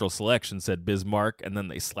that's natural selection, said Bismarck, and then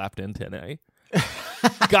they slapped antennae.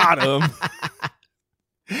 Got him.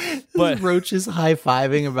 But Roaches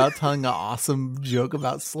high-fiving about telling an awesome joke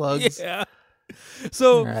about slugs. Yeah.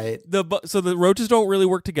 So right. the Roaches don't really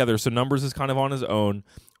work together. So Numbers is kind of on his own.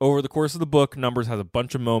 Over the course of the book, Numbers has a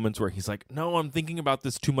bunch of moments where he's like, "No, I'm thinking about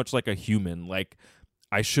this too much like a human. Like,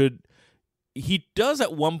 I should." He does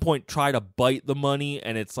at one point try to bite the money,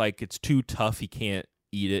 and it's like it's too tough. He can't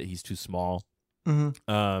eat it. He's too small.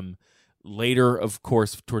 Mm-hmm. Later, of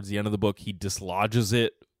course, towards the end of the book, he dislodges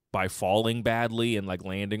it by falling badly and like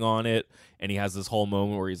landing on it, and he has this whole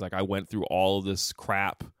moment where he's like, "I went through all of this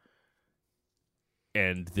crap,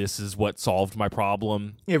 and this is what solved my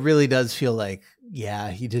problem." It really does feel like,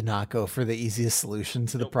 yeah, he did not go for the easiest solution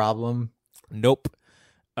to the problem. Nope.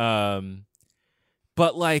 But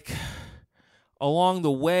like along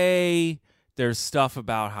the way, there's stuff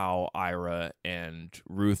about how Ira and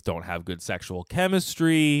Ruth don't have good sexual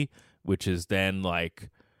chemistry, which is then like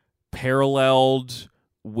paralleled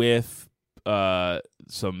with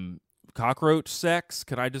some cockroach sex.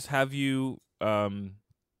 Can I just have you I'm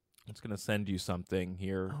just going to send you something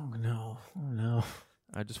here. Oh no.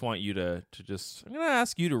 I just want you to I'm going to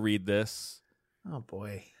ask you to read this. Oh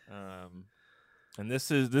boy. And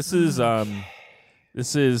this is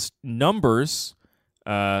Numbers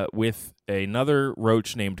with another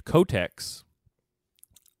roach named Kotex.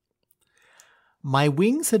 My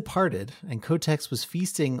wings had parted, and Kotex was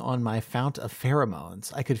feasting on my fount of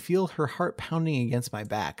pheromones. I could feel her heart pounding against my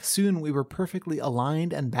back. Soon we were perfectly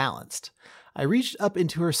aligned and balanced. I reached up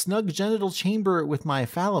into her snug genital chamber with my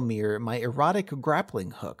phallomere, my erotic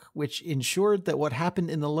grappling hook, which ensured that what happened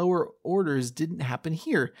in the lower orders didn't happen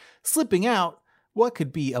here. Slipping out, what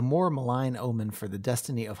could be a more malign omen for the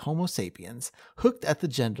destiny of Homo sapiens? Hooked at the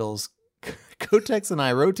genitals, Kotex and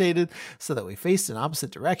I rotated so that we faced in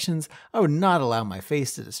opposite directions. I would not allow my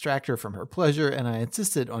face to distract her from her pleasure, and I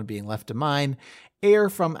insisted on being left to mine. Air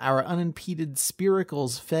from our unimpeded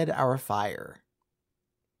spiracles fed our fire.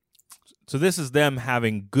 So this is them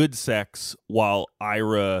having good sex while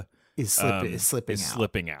Ira is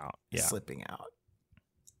slipping out. Yeah. Slipping out.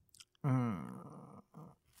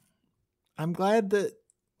 I'm glad that...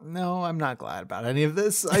 No, I'm not glad about any of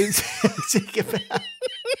this. I take it back.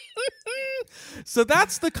 So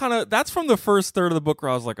that's from the first third of the book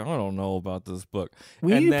where I was like, I don't know about this book.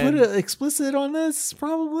 We need to put an explicit on this,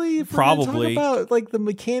 probably. If we're gonna talk about like the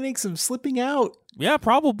mechanics of slipping out. Yeah,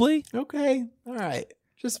 probably. Okay, all right.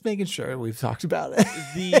 Just making sure we've talked about it.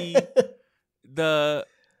 The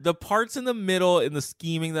parts in the middle in the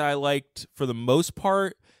scheming that I liked for the most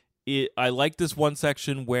part. I like this one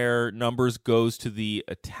section where Numbers goes to the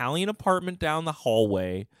Italian apartment down the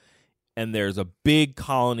hallway. And there's a big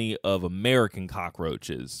colony of American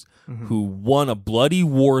cockroaches who won a bloody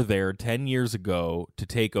war there 10 years ago to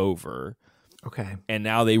take over. Okay. And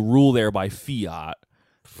now they rule there by fiat.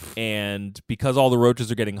 And because all the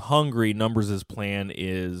roaches are getting hungry, Numbers' plan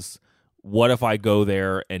is, what if I go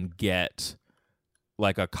there and get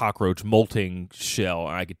like a cockroach molting shell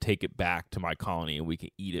and I could take it back to my colony and we can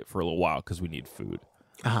eat it for a little while because we need food.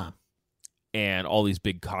 Uh-huh. And all these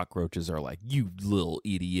big cockroaches are like, you little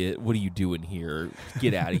idiot. What are you doing here?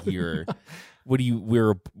 Get out of here.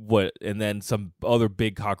 And then some other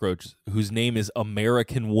big cockroach whose name is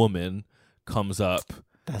American Woman comes up.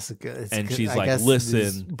 That's a good. And good. she's I like, guess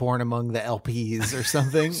listen, born among the LPs or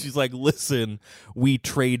something. She's like, listen, we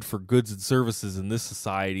trade for goods and services in this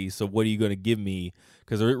society. So what are you going to give me?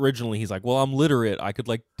 Because originally he's like, well, I'm literate. I could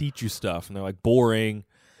like teach you stuff. And they're like, boring.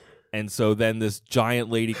 And so then this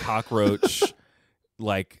giant lady cockroach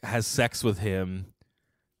like has sex with him,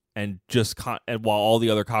 and and while all the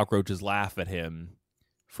other cockroaches laugh at him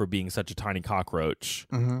for being such a tiny cockroach,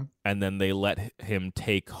 and then they let him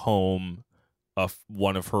take home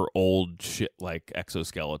one of her old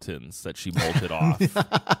exoskeletons that she molted off.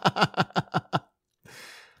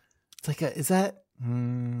 It's like is that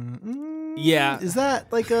yeah, is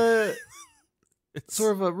that like a it's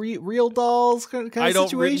sort of a real dolls kind of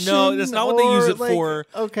situation? No, that's not what they use it for.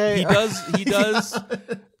 Okay, he does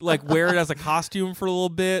like wear it as a costume for a little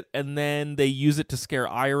bit, and then they use it to scare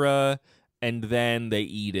Ira, and then they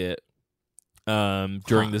eat it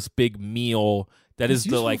during this big meal. That it's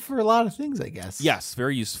is the for a lot of things, I guess. Yes,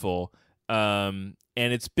 very useful. And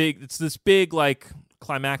it's big. It's this big like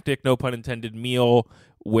climactic, no pun intended, meal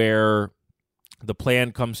where the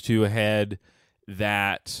plan comes to a head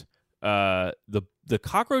that the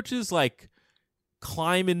cockroaches like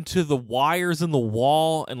climb into the wires in the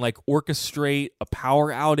wall and like orchestrate a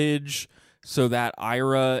power outage so that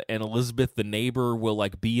Ira and Elizabeth, the neighbor, will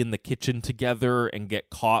like be in the kitchen together and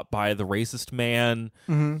get caught by the racist man.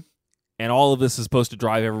 Mm-hmm. And all of this is supposed to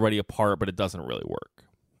drive everybody apart, but it doesn't really work.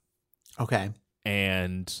 Okay.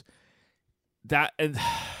 And that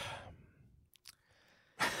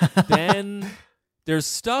then there's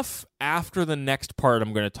stuff after the next part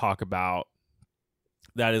I'm going to talk about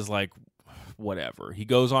that is like whatever. He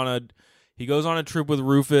goes on a trip with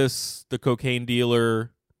Rufus, the cocaine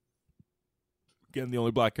dealer. Again, the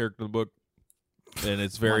only black character in the book. And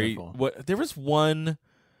it's very there was one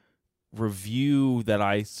review that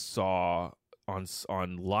I saw on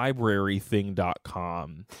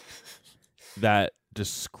librarything.com that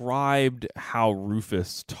described how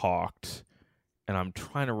Rufus talked, and I'm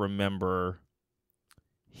trying to remember.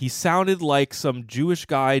 He sounded like some Jewish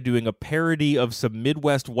guy doing a parody of some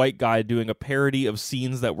Midwest white guy doing a parody of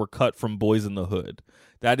scenes that were cut from Boys in the Hood.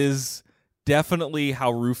 That is definitely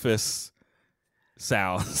how Rufus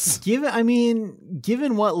sounds.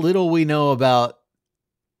 Given what little we know about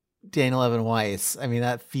Daniel Evan Weiss, I mean,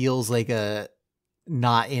 that feels like a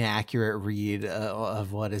not inaccurate read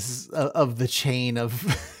of what is of the chain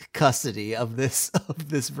of custody of this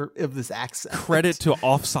accent. Credit to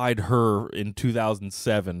Offside Her in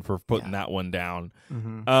 2007 for putting that one down.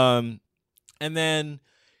 Mm-hmm. And then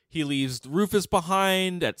he leaves Rufus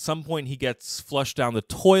behind. At some point, he gets flushed down the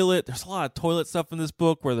toilet. There's a lot of toilet stuff in this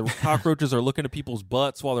book where the cockroaches are looking at people's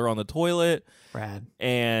butts while they're on the toilet. Rad.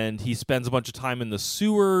 And he spends a bunch of time in the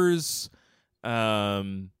sewers.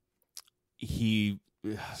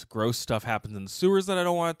 Gross stuff happens in the sewers that I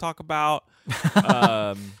don't want to talk about.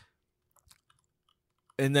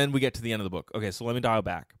 And then we get to the end of the book. Okay, so let me dial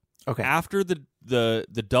back. Okay. After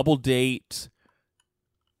the double date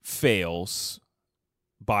fails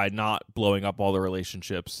by not blowing up all the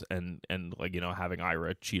relationships and like, you know, having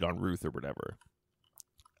Ira cheat on Ruth or whatever,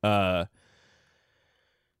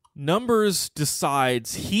 Numbers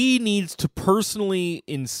decides he needs to personally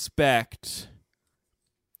inspect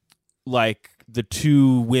like the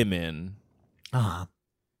two women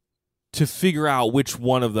to figure out which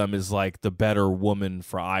one of them is like the better woman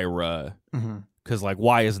for Ira. Mm-hmm. Because like,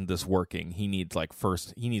 why isn't this working? He needs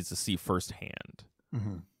to see firsthand.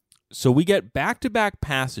 Mm-hmm. So we get back-to-back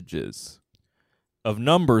passages of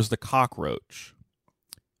Numbers, the cockroach,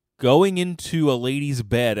 going into a lady's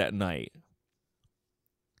bed at night.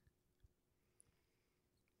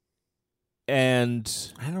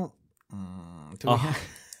 And I don't.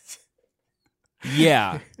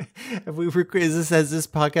 Yeah. Has this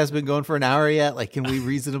podcast been going for an hour yet? Like, can we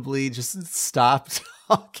reasonably just stop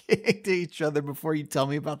talking to each other before you tell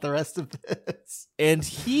me about the rest of this? And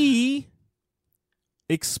he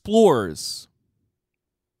explores.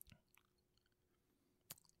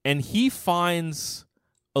 And he finds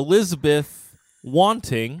Elizabeth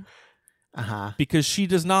wanting because she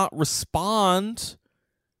does not respond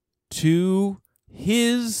to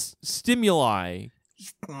his stimuli.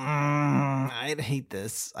 I hate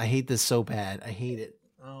this. I hate this so bad. I hate it.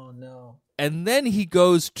 Oh, no. And then he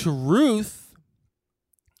goes to Ruth,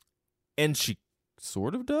 and she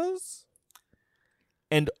sort of does.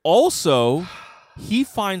 And also, he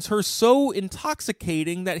finds her so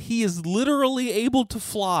intoxicating that he is literally able to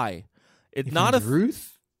fly. It's not a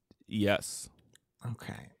Ruth? Yes.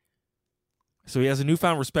 Okay. So he has a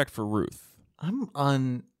newfound respect for Ruth. I'm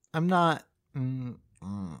not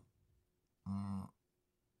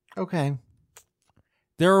Okay.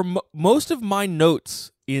 There are most of my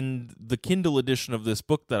notes in the Kindle edition of this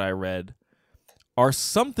book that I read are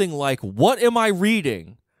something like, what am I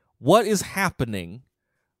reading? What is happening?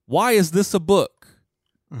 Why is this a book?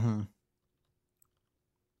 Mm-hmm.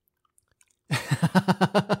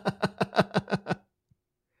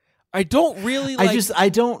 I don't really like... I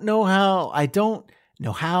don't know how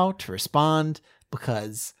to respond,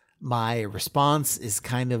 because my response is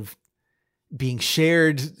kind of being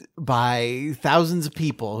shared by thousands of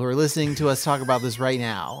people who are listening to us talk about this right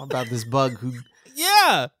now, about this bug who's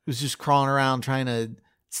just crawling around trying to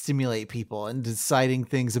stimulate people and deciding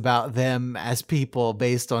things about them as people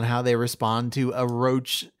based on how they respond to a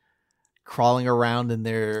roach crawling around in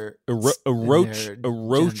their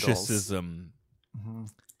roachicism. Mm-hmm.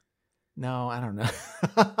 No, I don't know.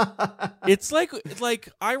 It's like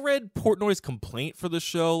I read Portnoy's complaint for the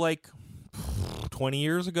show like 20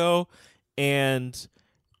 years ago, and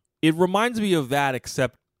it reminds me of that,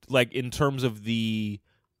 except like in terms of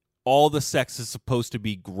all the sex is supposed to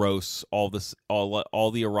be gross, all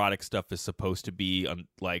the erotic stuff is supposed to be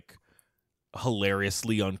like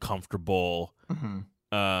hilariously uncomfortable.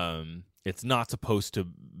 Mm-hmm. It's not supposed to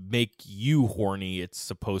make you horny, it's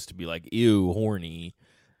supposed to be like, ew, horny.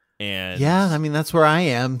 And yeah, I mean, that's where I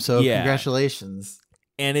am, so yeah. Congratulations.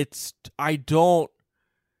 And if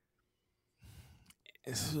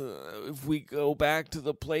we go back to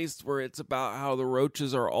the place where it's about how the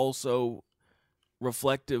roaches are also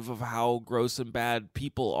reflective of how gross and bad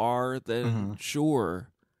people are, then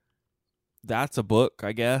sure, that's a book,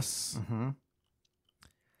 I guess. Mm-hmm.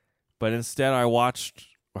 But instead I watched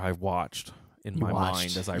in my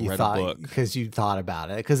mind as I read a book. Because you thought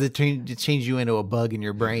about it. Because it changed you into a bug in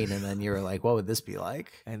your brain, and then you were like, what would this be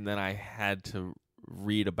like? And then I had to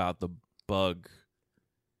read about the bug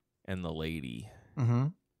and the lady. Mm-hmm.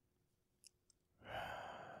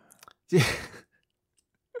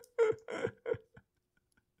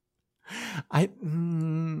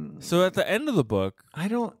 So at the end of the book,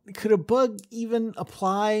 could a bug even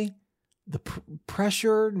apply the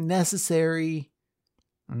pressure necessary?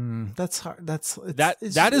 That's hard. That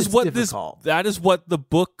is what the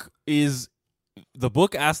book is. The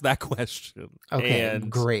book asked that question. Okay, and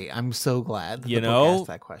great. I'm so glad the book asked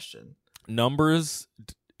that question. Numbers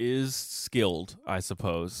is skilled, I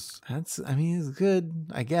suppose. It's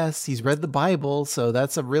good. I guess he's read the Bible, so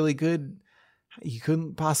that's a really good. You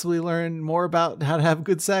couldn't possibly learn more about how to have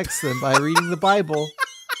good sex than by reading the Bible.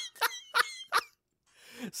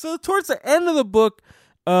 So towards the end of the book,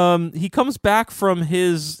 he comes back from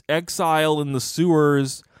his exile in the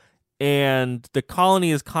sewers, and the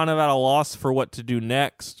colony is kind of at a loss for what to do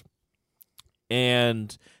next.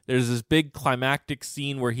 And there's this big climactic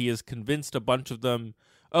scene where he has convinced a bunch of them.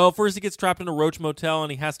 First he gets trapped in a roach motel,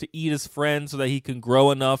 and he has to eat his friend so that he can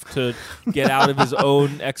grow enough to get out of his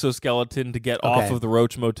own exoskeleton to get off of the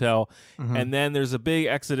roach motel. Mm-hmm. And then there's a big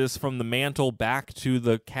exodus from the mantle back to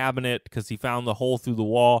the cabinet because he found the hole through the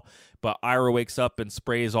wall. But Ira wakes up and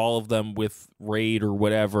sprays all of them with Raid or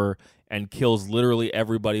whatever and kills literally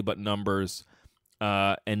everybody but Numbers.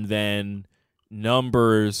 And then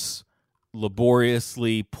Numbers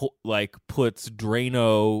laboriously puts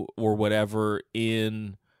Drano or whatever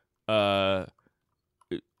in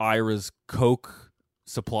Ira's coke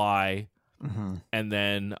supply, and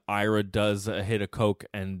then Ira does a hit of coke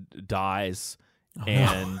and dies.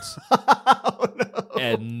 And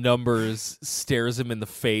and Numbers stares him in the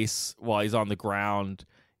face while he's on the ground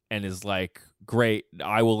and is like, great,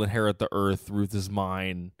 I will inherit the earth, Ruth is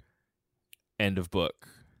mine. End of book.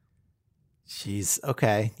 Jeez.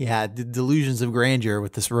 Okay. Yeah. The delusions of grandeur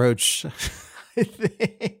with this roach. I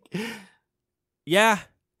think. Yeah.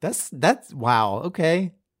 That's wow.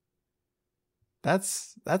 Okay.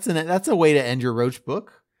 That's a way to end your roach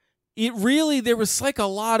book. It really, there was like a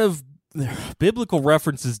lot of biblical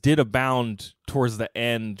references did abound towards the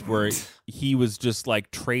end where he was just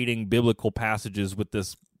like trading biblical passages with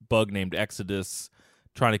this bug named Exodus,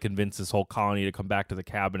 trying to convince this whole colony to come back to the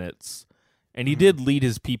cabinets. And he did lead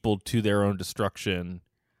his people to their own destruction.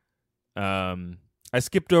 I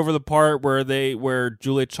skipped over the part where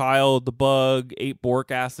Julia Child, the bug, ate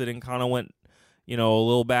boric acid and kind of went, a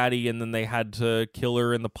little batty, and then they had to kill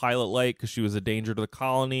her in the pilot light because she was a danger to the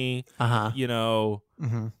colony. I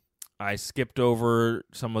skipped over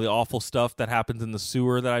some of the awful stuff that happens in the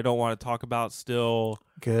sewer that I don't want to talk about still.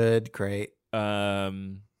 Good, great. But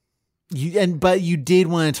you did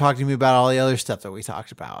want to talk to me about all the other stuff that we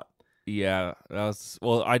talked about. Yeah,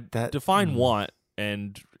 I defined want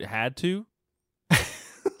and had to.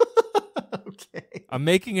 Okay. I'm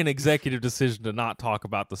making an executive decision to not talk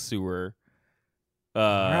about the sewer. All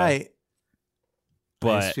right. But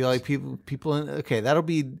I just feel like people that'll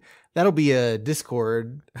be a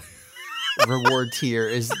Discord reward tier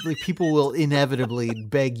is like people will inevitably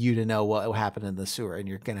beg you to know what happened in the sewer, and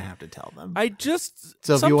you're gonna have to tell them.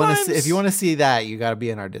 So if you want to see that, you got to be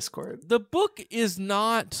in our Discord. The book is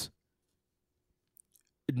not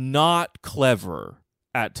clever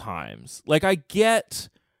at times. Like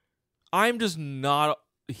I'm just not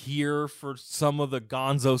here for some of the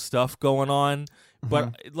gonzo stuff going on.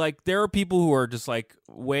 But like there are people who are just like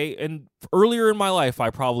and earlier in my life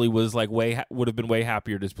I probably was like would have been way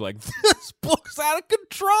happier to just be like, this book's out of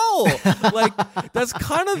control. Like that's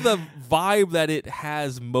kind of the vibe that it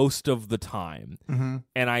has most of the time.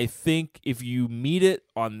 And I think if you meet it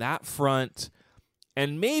on that front,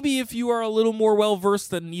 and maybe if you are a little more well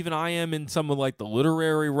versed than even I am in some of like the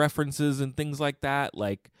literary references and things like that,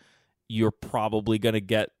 like you're probably gonna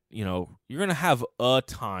get, you're going to have a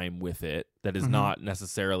time with it that is not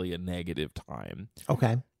necessarily a negative time.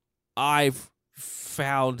 Okay. I've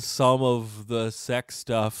found some of the sex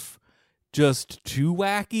stuff just too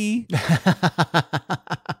wacky.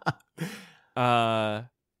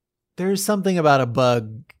 There's something about a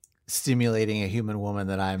bug stimulating a human woman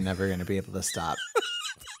that I'm never going to be able to stop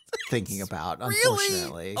thinking about,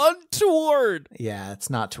 unfortunately. Really untoward. Yeah, it's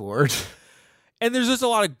not toward. And there's just a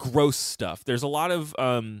lot of gross stuff. There's a lot of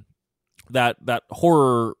that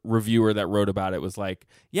horror reviewer that wrote about it was like,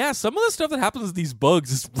 yeah, some of the stuff that happens with these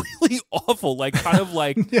bugs is really awful. Like kind of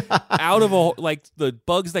like out of like the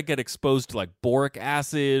bugs that get exposed to like boric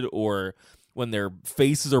acid, or when their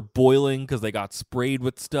faces are boiling because they got sprayed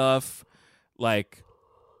with stuff. Like,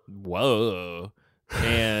 whoa.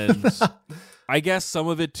 And I guess some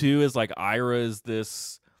of it too is like Ira is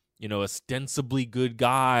this, ostensibly good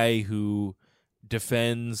guy who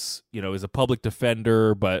defends, is a public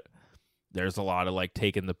defender, but there's a lot of like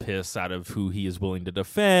taking the piss out of who he is willing to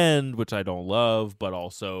defend, which I don't love, but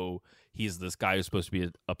also he's this guy who's supposed to be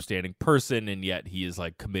an upstanding person, and yet he is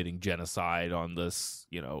like committing genocide on this,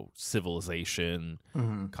 civilization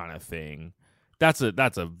kind of thing. That's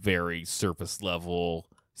a very surface level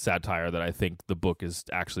satire that I think the book is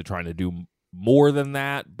actually trying to do more than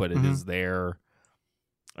that, but it is there.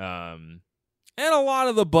 And a lot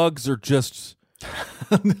of the bugs are just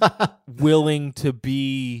willing to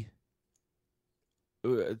be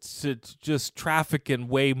to just traffic in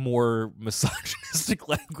way more misogynistic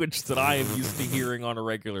language than I am used to hearing on a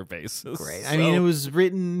regular basis. Great. I mean, it was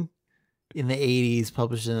written in the 80s,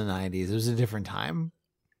 published in the 90s. It was a different time.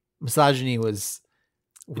 Misogyny was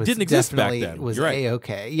it didn't exist back then. Was You're right.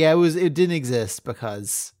 A-okay. Yeah, it didn't exist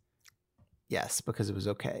because it was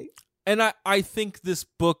okay. And I think this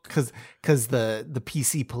book, because the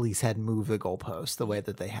PC police had moved the goalpost the way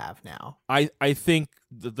that they have now. I think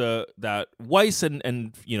that Weiss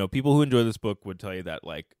and people who enjoy this book would tell you that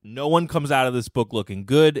like no one comes out of this book looking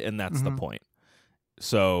good, and that's the point.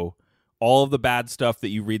 So all of the bad stuff that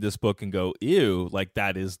you read this book and go, ew, like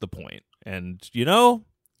that is the point. And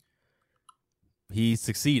he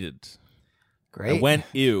succeeded. Great. I went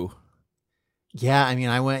ew. Yeah, I mean,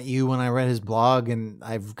 I went you when I read his blog, and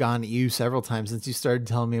I've gone you several times since you started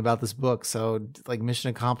telling me about this book. So, like, mission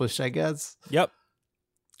accomplished, I guess. Yep.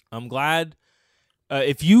 I'm glad.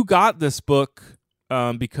 If you got this book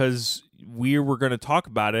because we were going to talk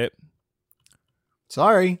about it.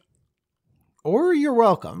 Sorry. Or you're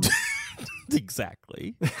welcome.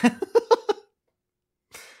 Exactly.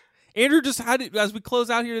 Andrew, just as we close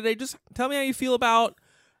out here today, just tell me how you feel about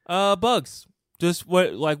bugs. Just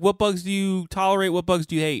what bugs do you tolerate? What bugs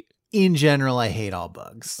do you hate? In general, I hate all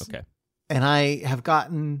bugs. Okay. And I have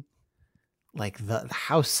gotten, like, the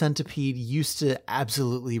house centipede used to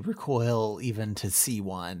absolutely recoil even to see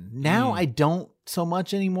one. Now I don't so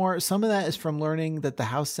much anymore. Some of that is from learning that the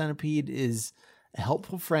house centipede is a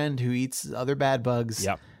helpful friend who eats other bad bugs.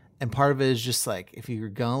 Yep. And part of it is just like, if you're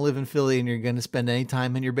going to live in Philly and you're going to spend any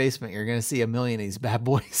time in your basement, you're going to see a million of these bad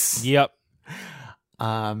boys. Yep.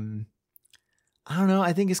 I don't know.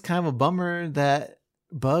 I think it's kind of a bummer that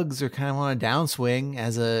bugs are kind of on a downswing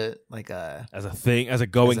as a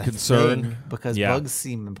going concern, thing, because bugs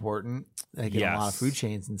seem important. They get a lot of food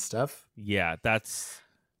chains and stuff. Yeah,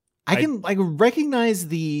 I can recognize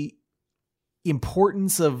the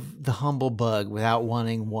importance of the humble bug without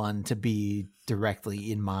wanting one to be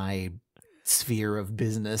directly in my sphere of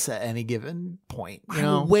business at any given point.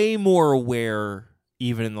 I'm way more aware,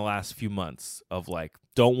 even in the last few months, of like,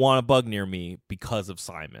 don't want a bug near me because of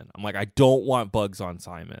Simon. I'm like, I don't want bugs on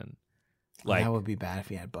Simon. Like, that would be bad if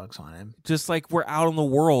he had bugs on him. Just like we're out in the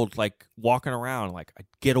world, like walking around, like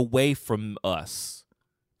get away from us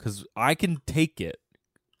because I can take it.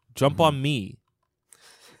 Jump on me.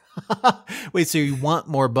 Wait, so you want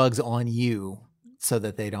more bugs on you so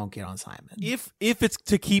that they don't get on Simon? If it's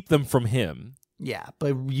to keep them from him. Yeah,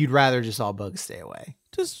 but you'd rather just all bugs stay away.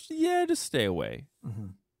 Just stay away. Mm-hmm.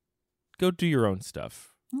 Go do your own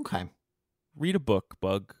stuff. Okay. Read a book,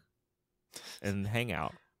 bug, and hang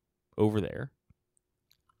out over there.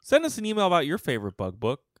 Send us an email about your favorite bug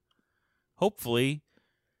book. Hopefully,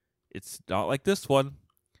 it's not like this one.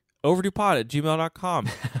 overduepod@gmail.com.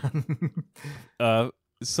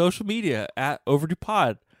 Social media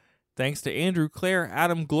 @overduepod. Thanks to Andrew, Claire,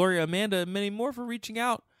 Adam, Gloria, Amanda, and many more for reaching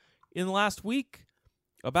out in the last week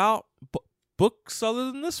about books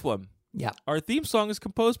other than this one. Yeah. Our theme song is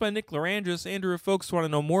composed by Nick Larangis. Andrew, if folks want to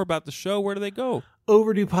know more about the show, where do they go?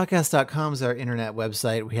 Overduepodcast.com is our internet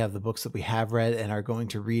website. We have the books that we have read and are going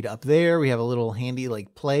to read up there. We have a little handy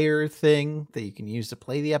player thing that you can use to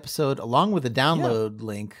play the episode, along with a download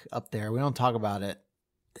link up there. We don't talk about it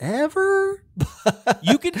ever.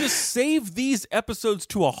 You can just save these episodes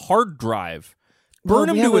to a hard drive. Burn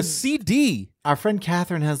them to a CD. Our friend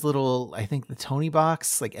Catherine has little, I think the Tony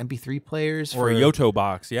box, MP3 players. Or a Yoto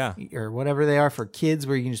box, yeah. Or whatever they are for kids,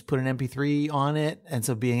 where you can just put an MP3 on it. And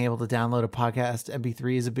so being able to download a podcast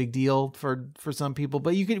MP3 is a big deal for some people.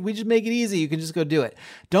 But we just make it easy. You can just go do it.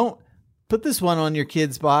 Don't put this one on your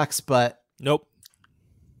kid's box, but... Nope.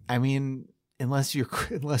 I mean... Unless you're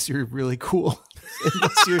really cool,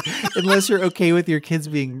 unless you're okay with your kids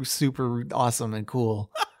being super awesome and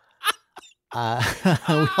cool. We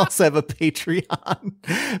also have a Patreon,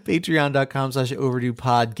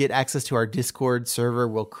 patreon.com/overduepod. Get access to our Discord server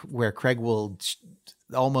where Craig will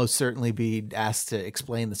almost certainly be asked to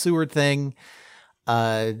explain the Seward thing.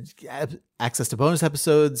 Access to bonus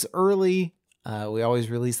episodes early. We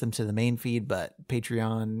always release them to the main feed, but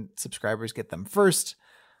Patreon subscribers get them first.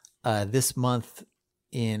 This month,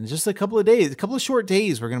 in just a couple of short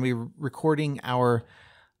days, we're going to be recording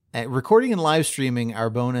and live streaming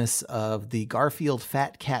our bonus of the Garfield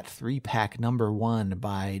Fat Cat 3-pack #1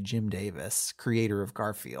 by Jim Davis, creator of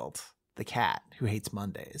Garfield, the cat who hates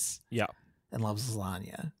Mondays. Yeah. And loves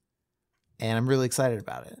lasagna. And I'm really excited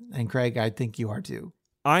about it. And Craig, I think you are too.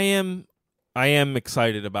 I am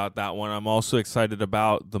excited about that one. I'm also excited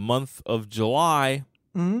about the month of July,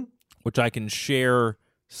 which I can share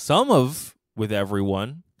some of with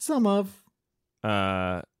everyone. Some of.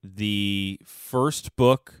 The first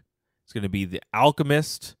book is going to be The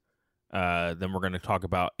Alchemist. Then we're going to talk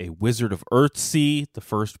about A Wizard of Earthsea, the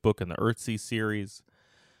first book in the Earthsea series.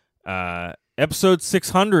 Episode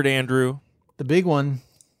 600, Andrew. The big one.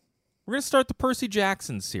 We're going to start the Percy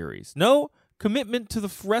Jackson series. No commitment to the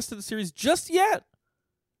rest of the series just yet.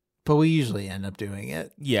 But we usually end up doing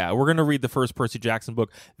it. Yeah, we're going to read the first Percy Jackson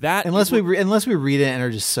book. Unless we read it and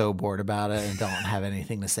are just so bored about it and don't have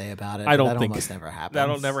anything to say about it. I don't that think almost never happens.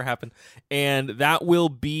 That'll never happen. And that will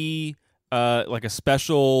be like a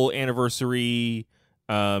special anniversary.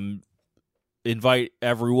 Invite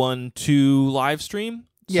everyone to live stream.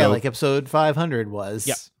 Yeah, like episode 500 was.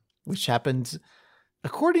 Yeah. Which happened,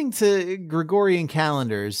 according to Gregorian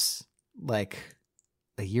calendars,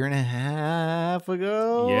 a year and a half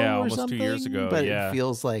ago. Yeah, or almost something, 2 years ago. But yeah. it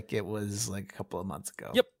feels like it was a couple of months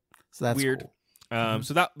ago. Yep. So that's weird. Cool.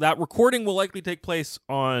 So that recording will likely take place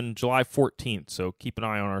on July 14th. So keep an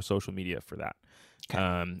eye on our social media for that. Okay.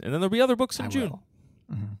 And then there'll be other books in June.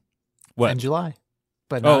 Mm-hmm. What? In July.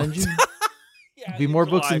 But not in June. Yeah, There'll be more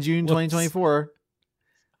books in June 2024.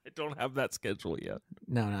 I don't have that schedule yet.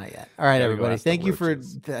 No, not yet. All right, everybody. Thank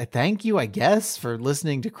you, I guess, for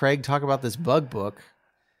listening to Craig talk about this bug book.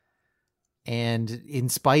 And in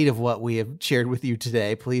spite of what we have shared with you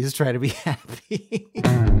today, please try to be happy.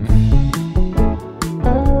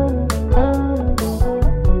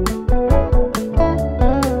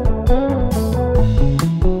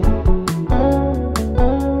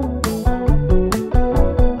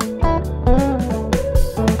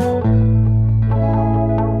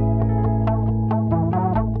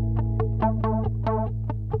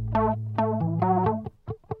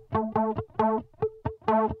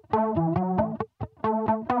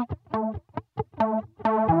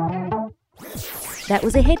 That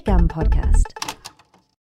was a HeadGum podcast.